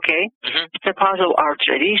 Okay? Mm-hmm. It's a part of our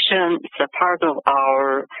tradition. It's a part of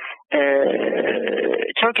our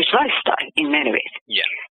Turkish lifestyle in many ways. Yeah.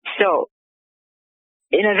 So,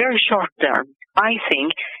 in a very short term, I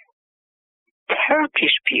think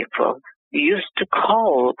Turkish people used to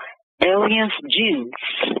call aliens jinns.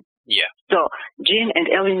 Yeah. So, jinn and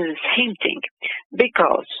alien is the same thing,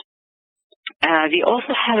 because we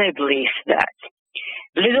also have a belief that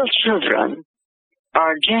little children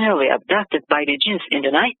are generally abducted by the jinns in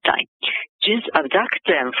the nighttime. Jinns abduct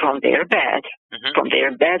them from their bed, Mm-hmm. from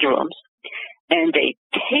their bedrooms, and they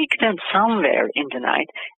take them somewhere in the night,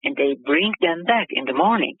 and they bring them back in the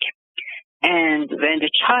morning. And when the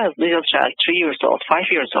little child, 3 years old, 5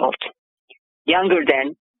 years old, younger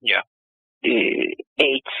than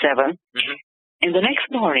 8, 7, Mm-hmm. in the next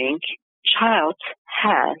morning, child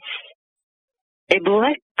has a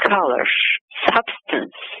black color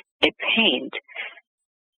substance, a paint,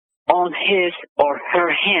 on his or her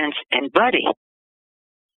hands and body.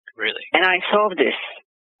 Really? And I saw this.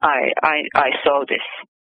 I saw this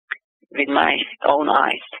with my own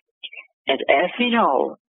eyes. And as we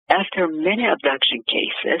know, after many abduction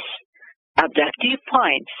cases, abductee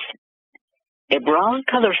finds a brown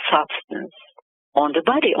color substance on the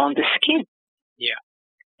body, on the skin. Yeah.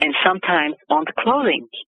 And sometimes on the clothing.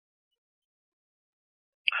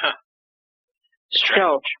 Huh.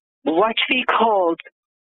 So, what we called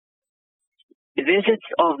visits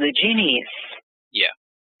of the genies, Yeah.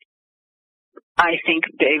 I think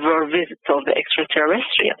they were visits of the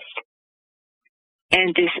extraterrestrials.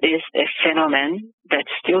 And this is a phenomenon that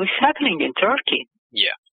still is happening in Turkey.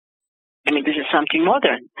 Yeah. I mean, this is something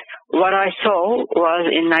modern. What I saw was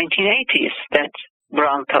in 1980s, that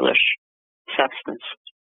brown color substance.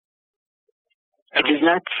 It is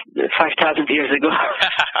not 5,000 years ago.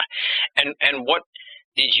 And what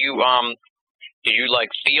did you like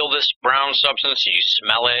feel this brown substance? Did you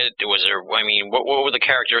smell it? Was there? I mean, what were the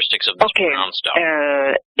characteristics of this brown stuff?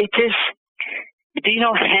 It is. Do you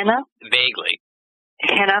know henna? Vaguely.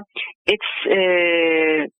 Henna. It's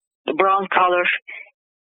brown color.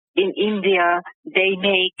 In India, they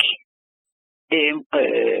make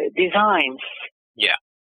designs. Yeah.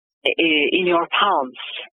 In your palms.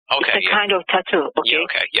 Okay. It's a kind of tattoo. Okay. Yeah,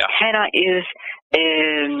 okay. Yeah. Henna is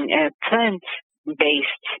a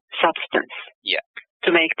plant-based substance. Yeah.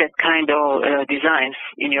 To make that kind of designs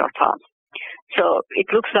in your palm. So it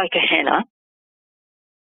looks like a henna.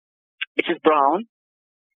 It is brown,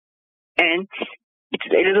 and it's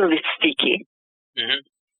a little bit sticky, Mm-hmm.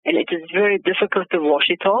 and it is very difficult to wash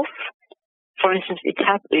it off. For instance,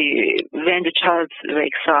 when the child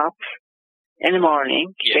wakes up in the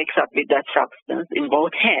morning, wakes up with that substance in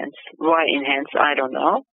both hands. Why in hands, I don't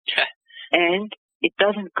know. And it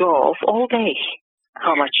doesn't go off all day.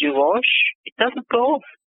 How much you wash, it doesn't go off.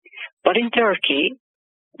 But in Turkey,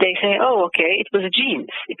 they say, oh, okay, it was genes.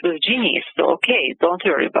 It was genies. So, okay, don't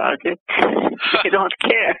worry about it. They don't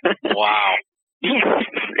care. Wow. Yes,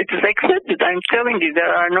 it is accepted. I'm telling you,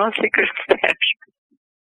 there are no secrets there.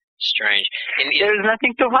 Strange. There is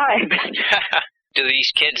nothing to hide. Do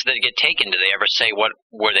these kids that get taken, do they ever say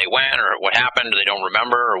where they went or what happened? Do they don't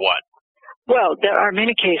remember or what? Well, there are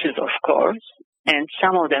many cases, of course, and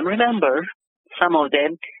some of them remember. Some of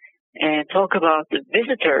them talk about the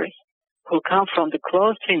visitors who come from the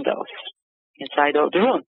closed windows inside of the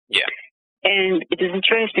room. Yeah. And it is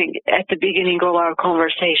interesting, at the beginning of our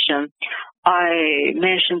conversation, I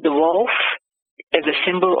mentioned the wolf as a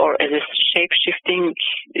symbol or as a shape-shifting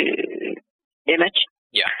image.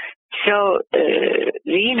 Yeah. So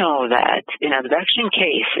we know that in abduction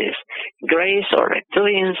cases, Greys or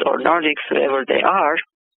reptilians or Nordics, whoever they are,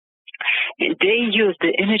 they use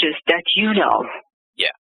the images that you know.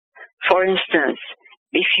 Yeah. For instance,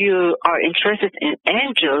 if you are interested in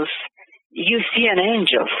angels, you see an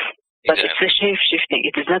angel, but it's a shape-shifting.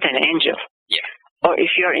 It is not an angel. Yeah. Or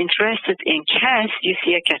if you are interested in cats, you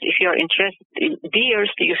see a cat. If you are interested in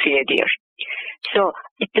deers, you see a deer. So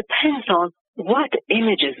it depends on what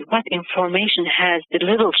images, what information has the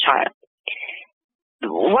little child.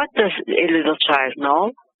 What does a little child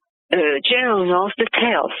know? Generally knows the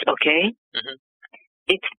tales, okay? Mm-hmm.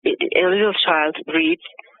 A little child reads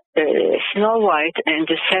Snow White and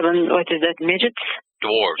the 7, what is that, midgets?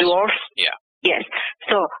 Dwarfs. Yeah. Yes.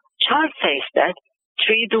 So child says that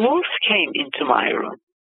 3 dwarfs came into my room.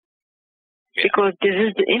 Yeah. Because this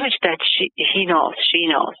is the image that she knows.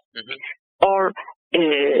 Mm-hmm. Or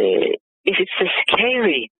if it's a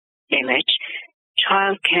scary image,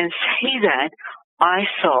 child can say that I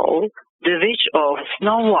saw the witch of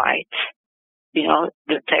Snow White, you know,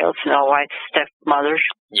 the tale of Snow White's stepmother,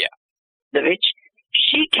 the witch,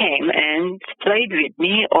 she came and played with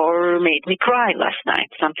me or made me cry last night,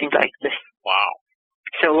 something like this. Wow.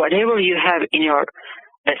 So whatever you have in your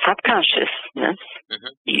subconsciousness,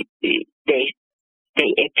 they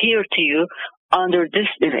appear to you under this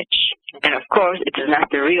image. And of course, it is not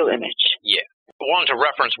the real image. Yeah. I wanted to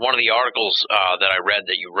reference one of the articles that I read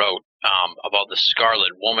that you wrote about the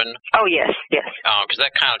Scarlet Woman. Oh, yes. Because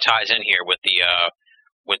that kind of ties in here with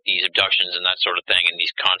these abductions and that sort of thing, and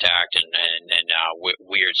these contact and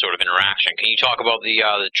weird sort of interaction. Can you talk about the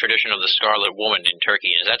tradition of the Scarlet Woman in Turkey?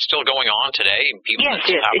 Is that still going on today? Yes,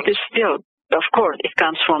 it is still. Of course, it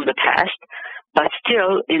comes from the past, but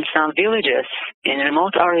still in some villages, in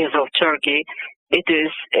remote areas of Turkey, it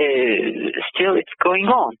is still it's going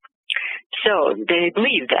on. So they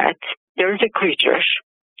believe that there is a creature.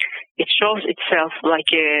 It shows itself like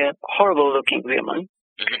a horrible-looking woman,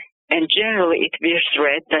 and generally it wears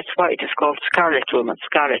red. That's why it is called Scarlet Woman,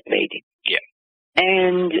 Scarlet Lady. Yeah.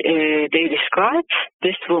 And they describe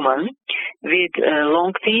this woman with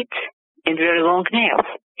long teeth and very long nails.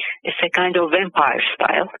 It's a kind of vampire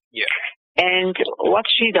style. Yeah. And what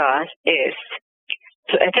she does is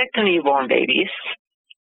to attack the newborn babies,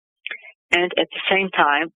 and at the same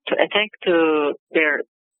time to attack their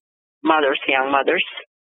mothers, young mothers,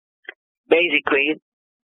 basically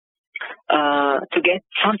to get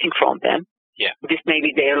something from them. Yeah. This may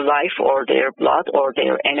be their life or their blood or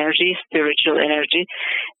their energy, spiritual energy.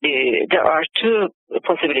 There are two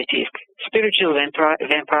possibilities, spiritual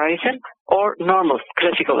vampirism or normal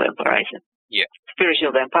classical vampirism. Yeah.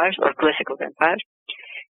 Spiritual vampires or classical vampires.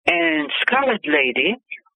 And Scarlet Lady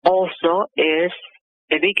also is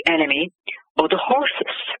a big enemy of the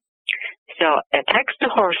horses. So attacks the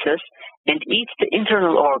horses and eats the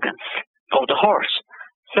internal organs of the horse.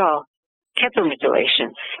 So cattle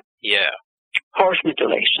mutilations. Yeah. Horse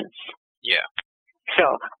mutilations. Yeah.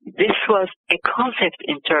 So this was a concept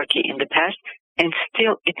in Turkey in the past, and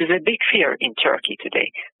still it is a big fear in Turkey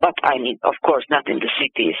today. But I mean, of course, not in the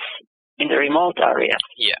cities, in the remote areas,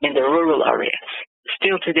 in the rural areas.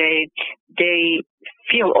 Still today, they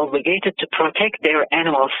feel obligated to protect their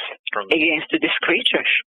animals against this creature.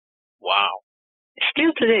 Wow.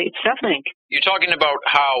 Still today, it's happening. You're talking about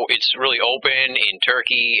how it's really open in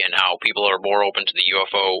Turkey and how people are more open to the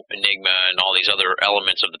UFO enigma and all these other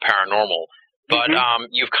elements of the paranormal. But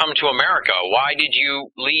you've come to America. Why did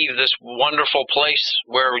you leave this wonderful place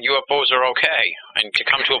where UFOs are okay and to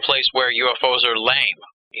come to a place where UFOs are lame?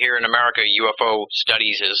 Here in America, UFO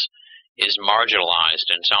studies is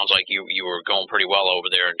marginalized, and sounds like you were going pretty well over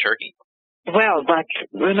there in Turkey. Well, but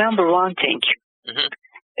remember one thing.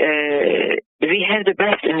 We have the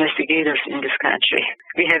best investigators in this country.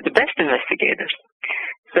 We have the best investigators,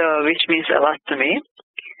 so which means a lot to me.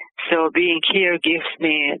 So being here gives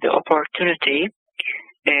me the opportunity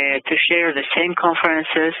to share the same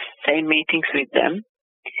conferences, same meetings with them.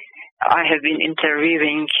 I have been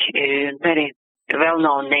interviewing many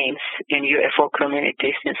well-known names in UFO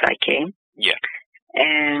community since I came. Yeah.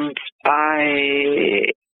 And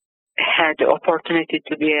I had the opportunity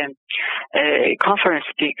to be a conference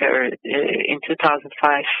speaker in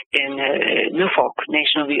 2005 in NUFOC,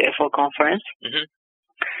 National UFO Conference.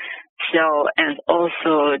 So, and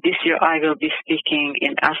also this year I will be speaking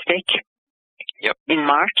in Aztec in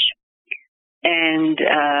March. And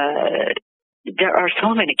there are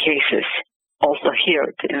so many cases also here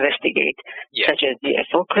to investigate, such as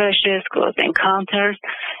UFO crashes, close encounters,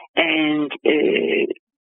 and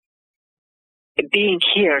being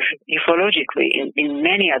here ufologically in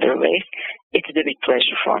many other ways, it's a big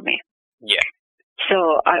pleasure for me. Yeah.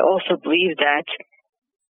 So I also believe that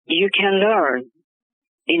you can learn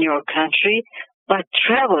in your country, but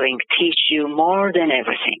traveling teach you more than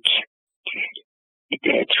everything.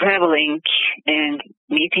 Traveling and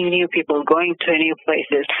meeting new people, going to new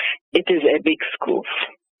places, it is a big school.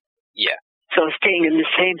 Yeah. So staying in the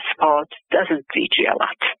same spot doesn't teach you a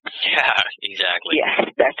lot. Yeah, exactly. Yes,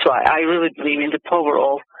 that's why I really believe in the power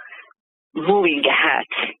of moving ahead,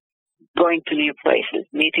 going to new places,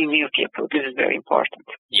 meeting new people. This is very important.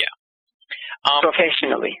 Yeah.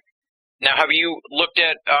 Professionally. Now, have you looked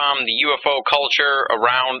at the UFO culture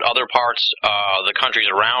around other parts, the countries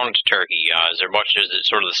around Turkey? Is it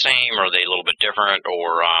sort of the same, or are they a little bit different,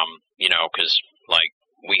 or, because, like,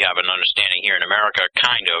 we have an understanding here in America,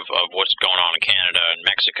 kind of what's going on in Canada and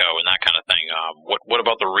Mexico and that kind of thing. What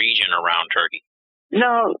about the region around Turkey?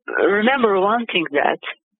 No, remember one thing, that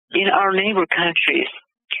in our neighbor countries,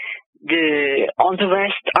 on the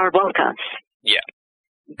west are Balkans. Yeah.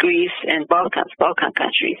 Greece and Balkan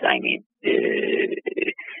countries, I mean,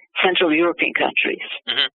 Central European countries.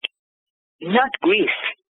 Not Greece,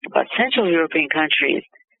 but Central European countries,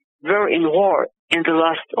 were in war in the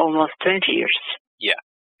last almost 20 years. Yeah.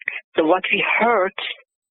 So what we heard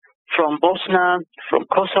from Bosnia, from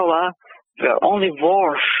Kosovo, were only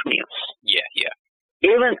war news. Yeah, yeah.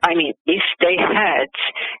 Even, if they had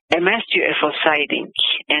a mass UFO sighting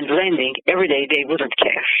and landing every day, they wouldn't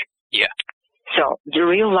care. Yeah. So the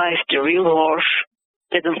real life, the real war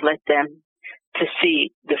didn't let them to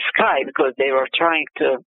see the sky because they were trying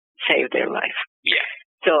to save their life. Yeah.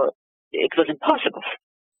 So it was impossible.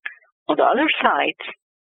 On the other side,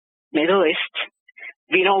 Middle East,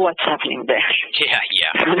 we know what's happening there. Yeah,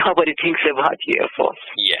 yeah. Nobody thinks about UFOs.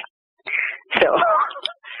 Yeah. So,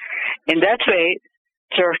 in that way,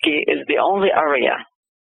 Turkey is the only area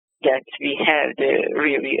that we have the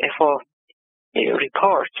real UFO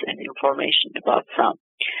reports and information about some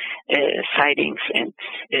sightings and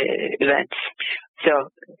events. So,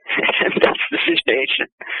 that's the situation.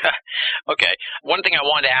 Okay. One thing I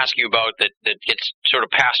wanted to ask you about that gets sort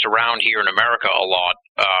of passed around here in America a lot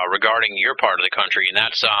regarding your part of the country, and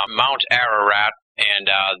that's Mount Ararat and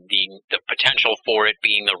the potential for it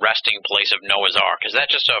being the resting place of Noah's Ark. Is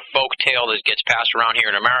that just a folk tale that gets passed around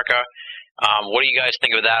here in America? What do you guys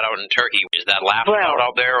think of that out in Turkey? Is that laughed about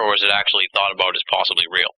out there, or is it actually thought about as possibly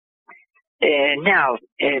real? Now,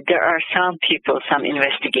 there are some people, some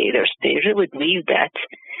investigators, they really believe that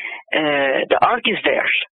the Ark is there.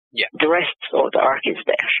 Yeah. The rest of the Ark is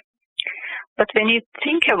there. But when you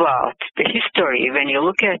think about the history, when you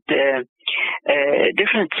look at the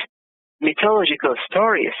different mythological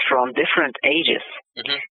stories from different ages,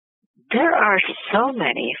 mm-hmm. there are so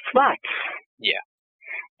many floods. Yeah.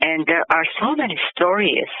 And there are so many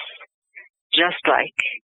stories, just like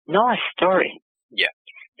Noah's story. Yeah.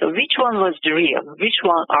 So which one was the real? Which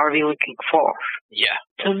one are we looking for? Yeah.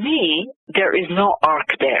 To me, there is no Ark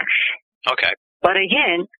there. Okay. But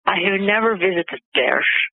again, I have never visited there.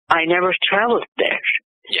 I never traveled there.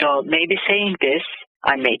 Yeah. So maybe saying this,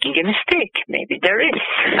 I'm making a mistake. Maybe there is.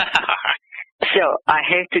 So I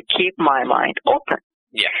have to keep my mind open.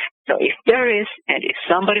 Yeah. So if there is, and if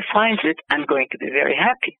somebody finds it, I'm going to be very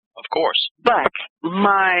happy. Of course. But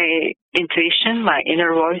my intuition, my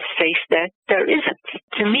inner voice says that there isn't.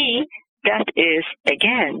 To me, that is,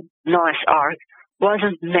 again, Noah's Ark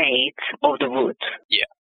wasn't made of the wood. Yeah.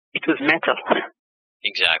 It was metal.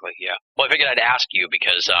 Exactly, yeah. Well, I figured I'd ask you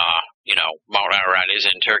because, Mount Ararat is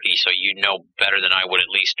in Turkey, so you know better than I would at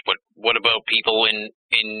least. But what about people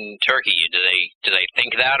in Turkey? Do they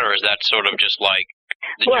think that, or is that sort of just like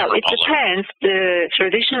the general public? Well, it depends. The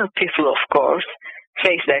traditional people, of course,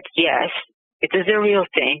 says that, yes, it is a real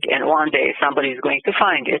thing, and one day somebody is going to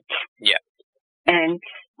find it. Yeah. And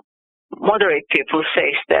moderate people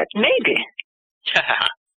say that maybe.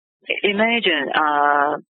 Imagine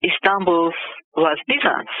Istanbul was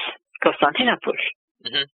Byzance, Constantinople,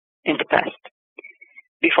 mm-hmm. in the past,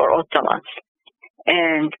 before Ottomans.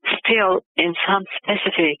 And still, in some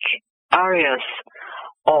specific areas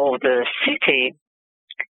of the city,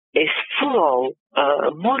 is full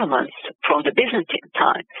of monuments from the Byzantine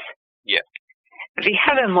times. Yeah. We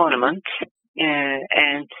have a monument,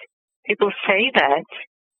 and people say that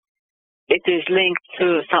it is linked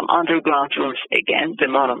to some underground rooms. Again, the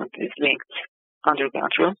monument is linked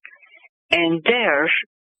underground room. And there is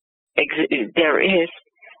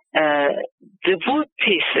the wood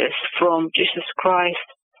pieces from Jesus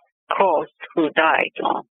Christ's cross who died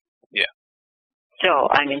on. Yeah. So,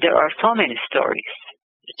 there are so many stories.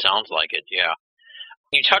 It sounds like it, yeah.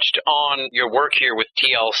 You touched on your work here with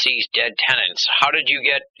TLC's Dead Tenants. How did you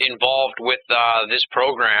get involved with this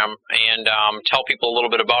program, and tell people a little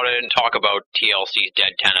bit about it and talk about TLC's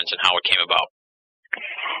Dead Tenants and how it came about?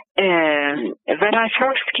 When I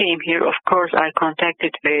first came here, of course, I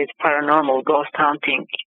contacted with paranormal ghost hunting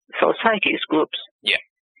societies, groups. Yeah.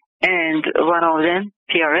 And one of them,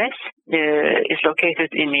 PRS, is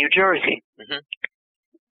located in New Jersey. Mm-hmm.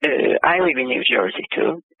 I live in New Jersey,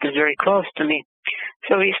 too. It's very close to me.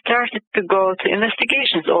 So we started to go to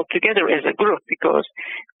investigations all together as a group because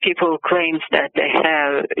people claim that they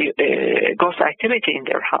have ghost activity in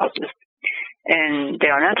their houses and they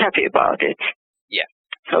are not happy about it. Yeah.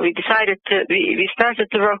 So we decided we started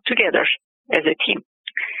to work together as a team.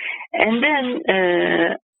 And then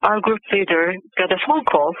our group leader got a phone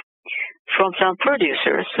call from some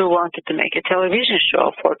producers who wanted to make a television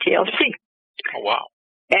show for TLC. Oh, wow.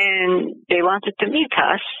 And they wanted to meet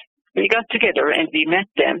us. We got together and we met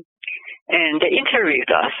them, and they interviewed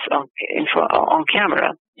us on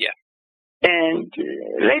camera. Yeah. And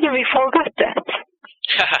later we forgot that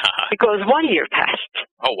because 1 year passed.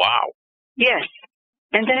 Oh, wow. Yes.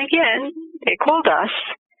 And then again, they called us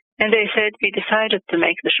and they said, we decided to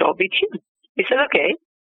make the show with you. We said, okay.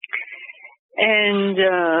 And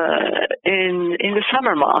in the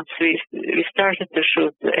summer months, we started to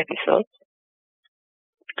shoot the episodes.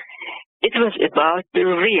 It was about the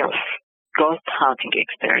real ghost hunting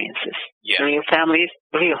experiences, real families,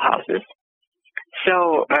 real houses.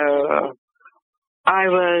 So I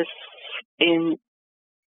was in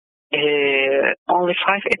only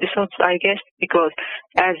 5 episodes, I guess, because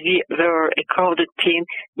as we were a crowded team,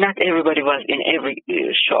 not everybody was in every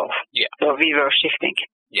show. Yeah. So we were shifting.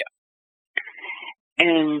 Yeah.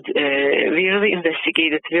 And we really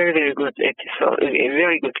investigated very, very good episodes,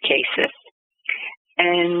 very good cases.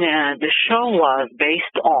 And the show was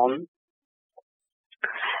based on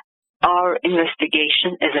our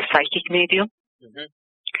investigation as a psychic medium. Mm-hmm.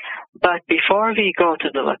 But before we go to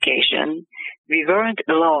the location, we weren't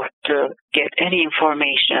allowed to get any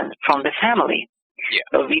information from the family. Yeah.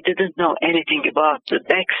 So we didn't know anything about the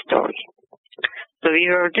backstory. So we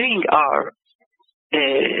were doing our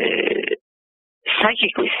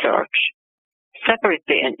psychic research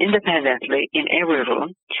separately and independently in every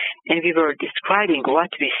room, and we were describing what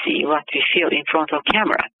we see, what we feel in front of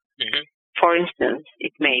camera. Mm-hmm. For instance,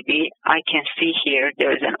 it may be, I can see here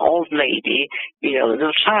there is an old lady with a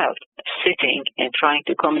little child sitting and trying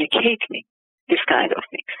to communicate me, this kind of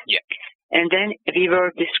things. Yeah. And then we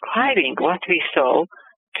were describing what we saw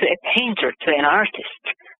to a painter, to an artist,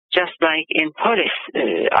 just like in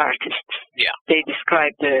police artists. Yeah. They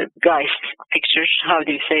describe the guy's pictures, how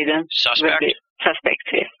do you say them? Suspects,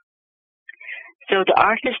 yes. So the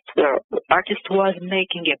artist was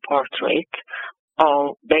making a portrait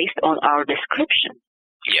based on our description.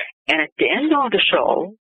 Yeah. And at the end of the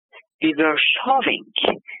show, we were showing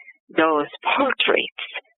those portraits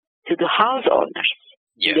to the house owners.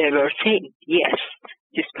 Yeah. They were saying, yes,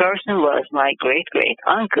 this person was my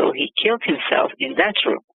great-great-uncle. He killed himself in that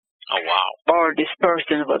room. Oh, wow. Or this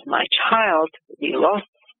person was my child. We lost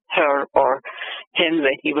her or him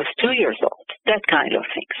when he was 2 years old. That kind of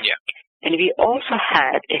things. Yeah. And we also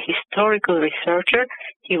had a historical researcher.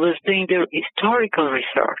 He was doing the historical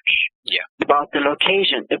research about the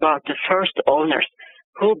location, about the first owners,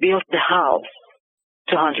 who built the house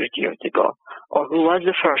 200 years ago, or who was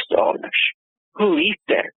the first owners, who lived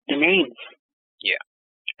there, the names,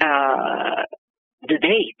 the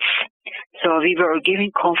dates. So we were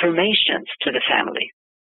giving confirmations to the family.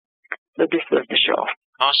 So this was the show.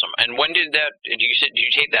 Awesome. And when did did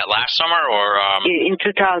you tape that last summer or? In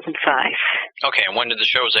 2005. Okay, and when did the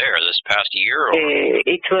shows air? This past year? Or?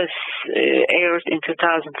 It was aired in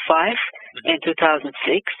 2005 and 2006.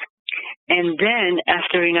 And then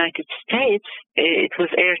after United States, it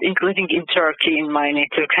was aired, including in Turkey, in my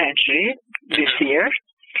native country, this year.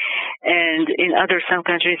 And in some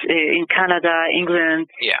countries, in Canada, England,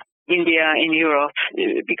 India, in Europe,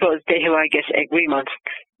 because they have, I guess, agreements.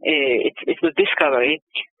 It was Discovery.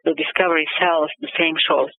 So Discovery sells the same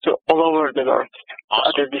shows to all over the world.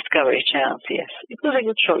 Awesome. Other Discovery channels, yes. It was a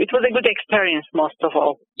good show. It was a good experience, most of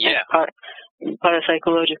all. Yeah. In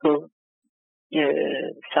parapsychological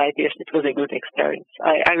side, yes, it was a good experience.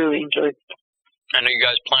 I really enjoyed it. And are you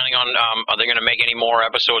guys planning on, are they going to make any more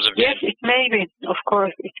episodes of Yes, it may be. Of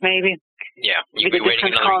course, it may be. Yeah, you'll be waiting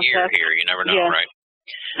another year here. You never know, right?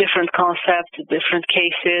 Different concepts, different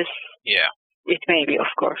cases. Yeah. It may be, of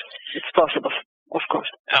course. It's possible, of course.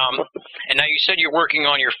 And now you said you're working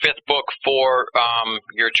on your 5th book for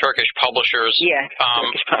your Turkish publishers. Yeah,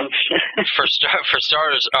 Turkish publishers. For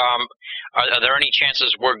starters, are there any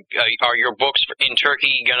chances are your books in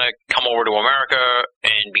Turkey going to come over to America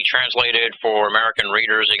and be translated for American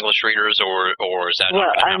readers, English readers, or is that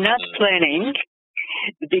Well, not I'm not planning,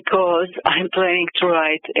 because I'm planning to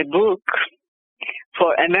write a book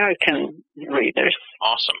for American readers.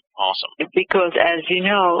 Awesome. Because, as you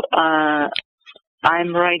know,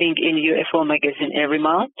 I'm writing in UFO magazine every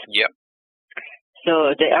month. Yep.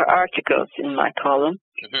 So there are articles in my column.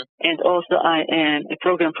 Mm-hmm. And also I am a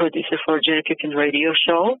program producer for Jerry Pippin radio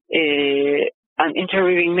show. I'm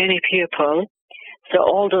interviewing many people. So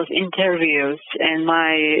all those interviews and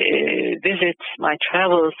my visits, my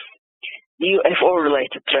travels,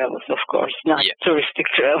 UFO-related travels, of course, not touristic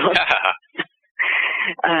travels.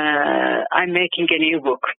 I'm making a new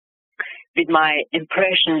book with my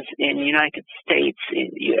impressions in United States in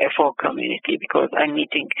UFO community, because I'm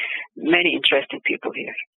meeting many interesting people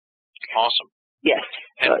here. Awesome. Yes,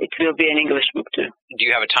 so it will be an English book too. Do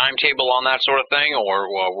you have a timetable on that sort of thing, or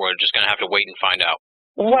we're just going to have to wait and find out?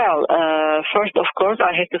 Well, first, of course,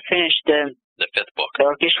 I have to finish the 5th book.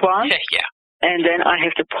 Turkish one. Yeah. And then I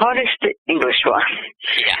have to polish the English one.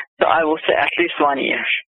 Yeah. So I will say at least 1 year.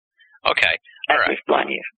 Okay. At least 1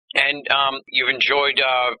 year. And you've enjoyed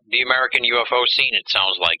the American UFO scene, it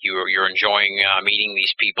sounds like. You're enjoying meeting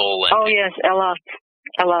these people. And Oh, yes, a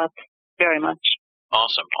lot, very much.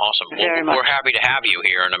 Awesome. Very much. We're happy to have you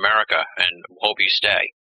here in America, and hope you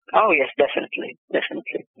stay. Oh, yes, definitely.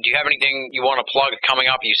 Do you have anything you want to plug coming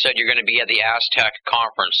up? You said you're going to be at the Aztec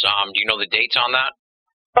conference. Do you know the dates on that?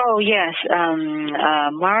 Oh, yes,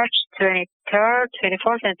 March 23rd,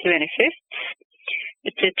 24th, and 25th.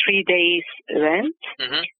 It's a 3 days event,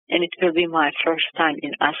 and it will be my first time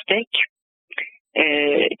in Aztec.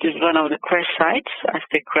 It is one of the crash sites,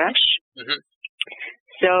 Aztec Crash.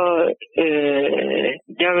 So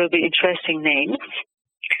there will be interesting names,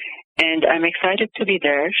 and I'm excited to be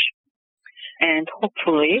there. And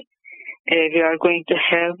hopefully we are going to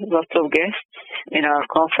have lots of guests in our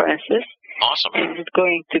conferences. Awesome. And it's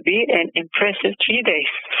going to be an impressive 3 days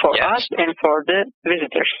for us and for the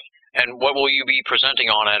visitors. And what will you be presenting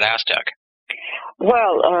on at Aztec?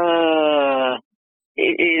 Well,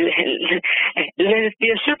 let it be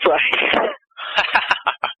a surprise.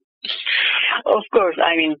 Of course,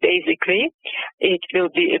 I mean, basically, it will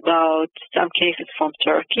be about some cases from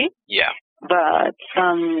Turkey. Yeah. But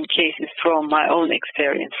some cases from my own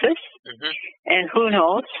experiences. And who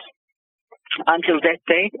knows, until that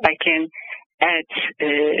date, I can add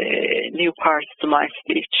new parts to my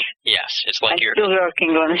speech. Yes, it's like I'm still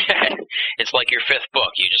working on it. It's like your fifth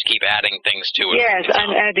book. You just keep adding things to it. Yes,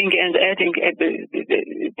 I'm adding and adding.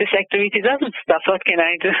 This activity doesn't stop. What can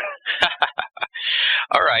I do?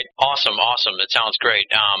 All right, awesome. It sounds great.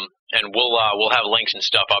 And we'll have links and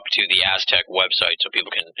stuff up to the Aztec website so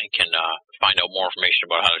people can find out more information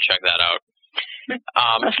about how to check that out.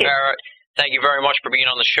 Okay. Farah, thank you very much for being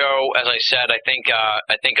on the show. As I said, I think a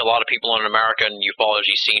lot of people in American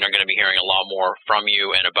ufology scene are going to be hearing a lot more from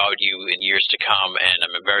you and about you in years to come. And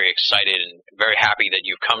I'm very excited and very happy that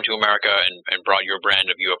you've come to America and brought your brand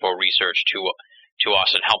of UFO research to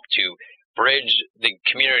us and helped to bridge the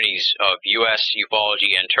communities of U.S.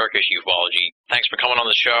 ufology and Turkish ufology. Thanks for coming on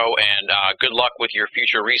the show, and good luck with your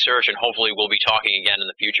future research, and hopefully we'll be talking again in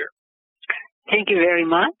the future. Thank you very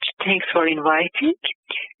much. Thanks for inviting,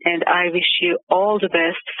 and I wish you all the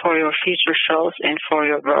best for your future shows and for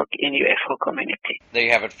your work in UFO community. There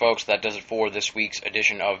you have it, folks. That does it for this week's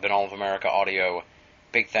edition of Bin All of America Audio.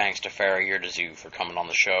 Big thanks to Farah Yildizu for coming on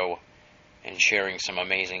the show and sharing some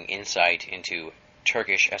amazing insight into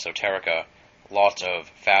Turkish esoterica. Lots of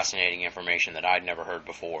fascinating information that I'd never heard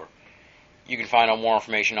before. You can find out more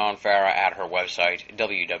information on Farah at her website,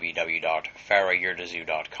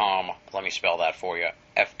 www.farahyildizu.com. Let me spell that for you.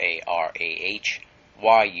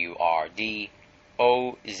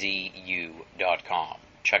 FARAHYURDOZU.com.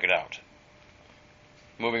 Check it out.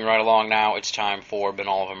 Moving right along now, it's time for Bin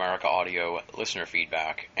All of America Audio listener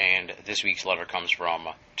feedback, and this week's letter comes from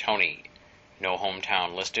Tony. No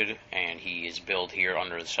hometown listed, and he is billed here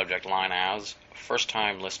under the subject line as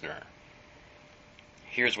first-time listener.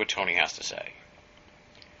 Here's what Tony has to say.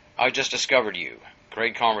 I just discovered you.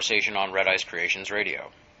 Great conversation on Red Ice Creations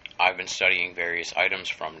Radio. I've been studying various items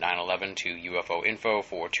from 9/11 to UFO info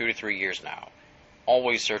for 2 to 3 years now,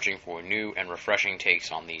 always searching for new and refreshing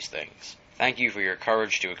takes on these things. Thank you for your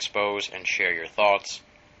courage to expose and share your thoughts.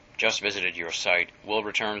 Just visited your site, will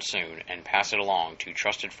return soon, and pass it along to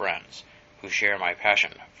trusted friends who share my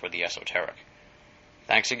passion for the esoteric.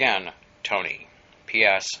 Thanks again, Tony.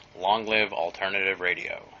 P.S. Long live alternative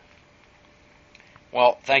radio.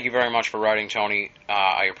 Well, thank you very much for writing, Tony.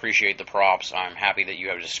 I appreciate the props. I'm happy that you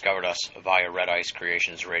have discovered us via Red Ice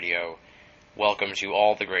Creations Radio. Welcome to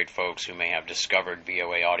all the great folks who may have discovered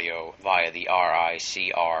VOA Audio via the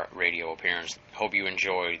RICR radio appearance. Hope you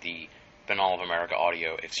enjoy the Bin All of America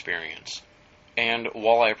Audio experience. And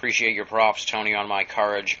while I appreciate your props, Tony, on my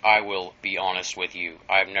courage, I will be honest with you.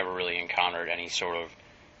 I've never really encountered any sort of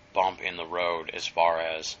bump in the road as far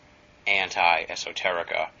as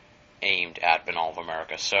anti-esoterica aimed at Bin All of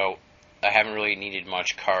America. So I haven't really needed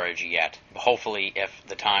much courage yet. But hopefully, if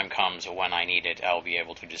the time comes when I need it, I'll be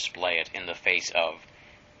able to display it in the face of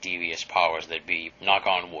devious powers that be. Knock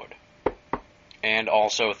on wood. And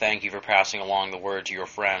also, thank you for passing along the word to your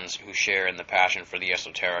friends who share in the passion for the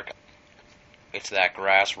esoteric. It's that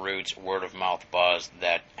grassroots word-of-mouth buzz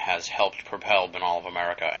that has helped propel Bin All of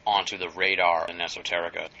America onto the radar in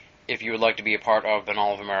esoterica. If you would like to be a part of Bin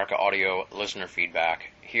All of America Audio listener feedback,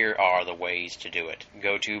 here are the ways to do it.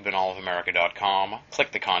 Go to binallofamerica.com,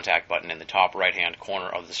 click the contact button in the top right-hand corner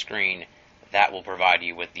of the screen. That will provide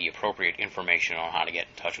you with the appropriate information on how to get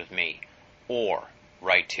in touch with me. Or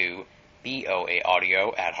write to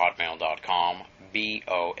boaaudio@hotmail.com,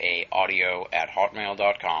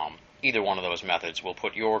 boaaudio@hotmail.com. Either one of those methods will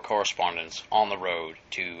put your correspondence on the road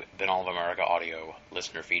to Binnall of America Audio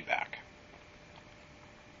listener feedback.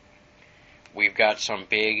 We've got some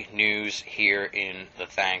big news here in the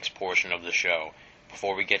thanks portion of the show.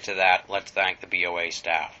 Before we get to that, let's thank the BOA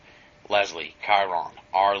staff. Leslie, Chiron,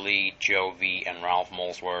 R. Lee, Joe V., and Ralph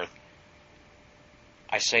Molesworth.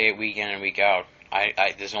 I say it week in and week out.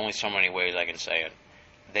 There's only so many ways I can say it.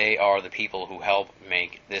 They are the people who help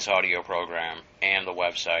make this audio program and the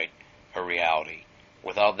website a reality.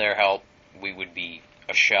 Without their help, we would be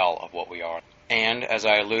a shell of what we are. And, as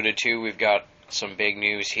I alluded to, we've got some big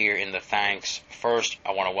news here in the thanks. First,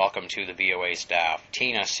 I want to welcome to the BOA staff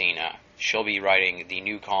Tina Sina. She'll be writing the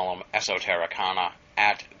new column Esotericana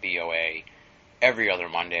at BOA every other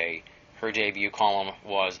Monday. Her debut column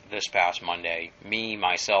was this past Monday, Me,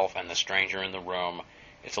 Myself, and the Stranger in the Room.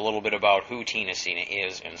 It's a little bit about who Tina Sina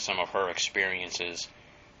is and some of her experiences.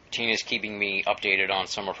 Tina's keeping me updated on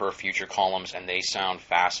some of her future columns, and they sound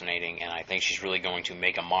fascinating, and I think she's really going to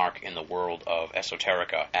make a mark in the world of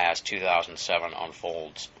esoterica as 2007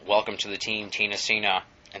 unfolds. Welcome to the team, Tina Sina,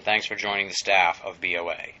 and thanks for joining the staff of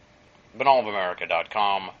BOA.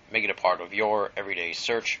 BinnallofAmerica.com. Make it a part of your everyday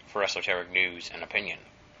search for esoteric news and opinion.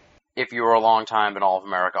 If you are a long-time Binnall of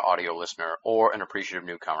America audio listener or an appreciative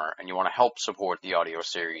newcomer and you want to help support the audio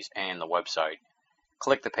series and the website,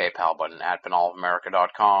 click the PayPal button at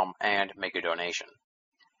BinnallofAmerica.com and make a donation.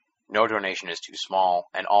 No donation is too small,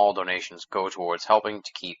 and all donations go towards helping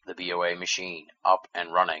to keep the BOA machine up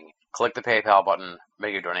and running. Click the PayPal button,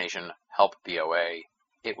 make a donation, help BOA.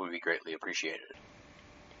 It would be greatly appreciated.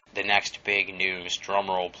 The next big news,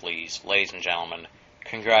 drumroll please, ladies and gentlemen,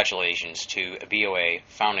 congratulations to BOA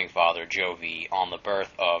founding father Joe V. on the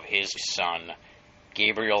birth of his son,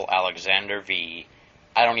 Gabriel Alexander V.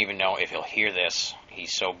 I don't even know if he'll hear this.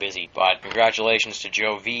 He's so busy. But congratulations to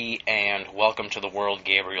Joe V. and welcome to the world,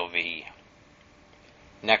 Gabriel V.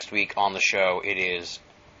 Next week on the show, it is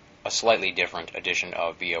a slightly different edition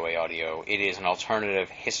of BOA Audio. It is an alternative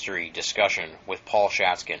history discussion with Paul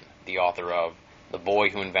Shatskin, the author of The Boy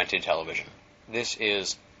Who Invented Television. This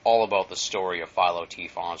is all about the story of Philo T.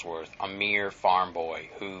 Farnsworth, a mere farm boy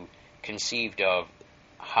who conceived of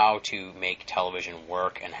how to make television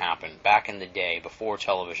work and happen. Back in the day, before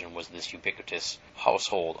television was this ubiquitous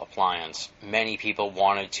household appliance, many people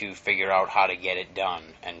wanted to figure out how to get it done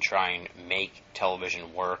and try and make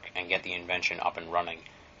television work and get the invention up and running.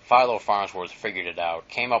 Philo Farnsworth figured it out,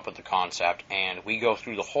 came up with the concept, and we go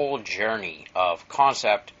through the whole journey of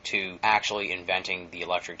concept to actually inventing the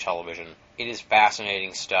electric television. It is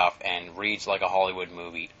fascinating stuff and reads like a Hollywood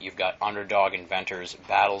movie. You've got underdog inventors,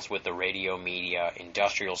 battles with the radio media,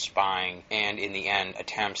 industrial spying, and in the end,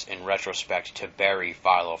 attempts in retrospect to bury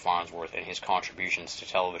Philo Farnsworth and his contributions to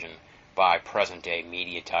television by present-day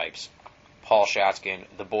media types. Paul Shatskin,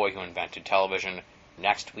 The Boy Who Invented Television,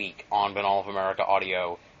 next week on Binnall of America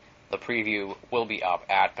Audio. The preview will be up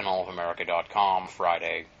at BinnallofAmerica.com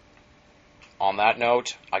Friday. On that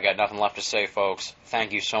note, I got nothing left to say, folks.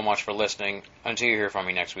 Thank you so much for listening. Until you hear from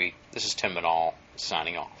me next week, this is Tim Binnall,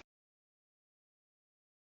 signing off.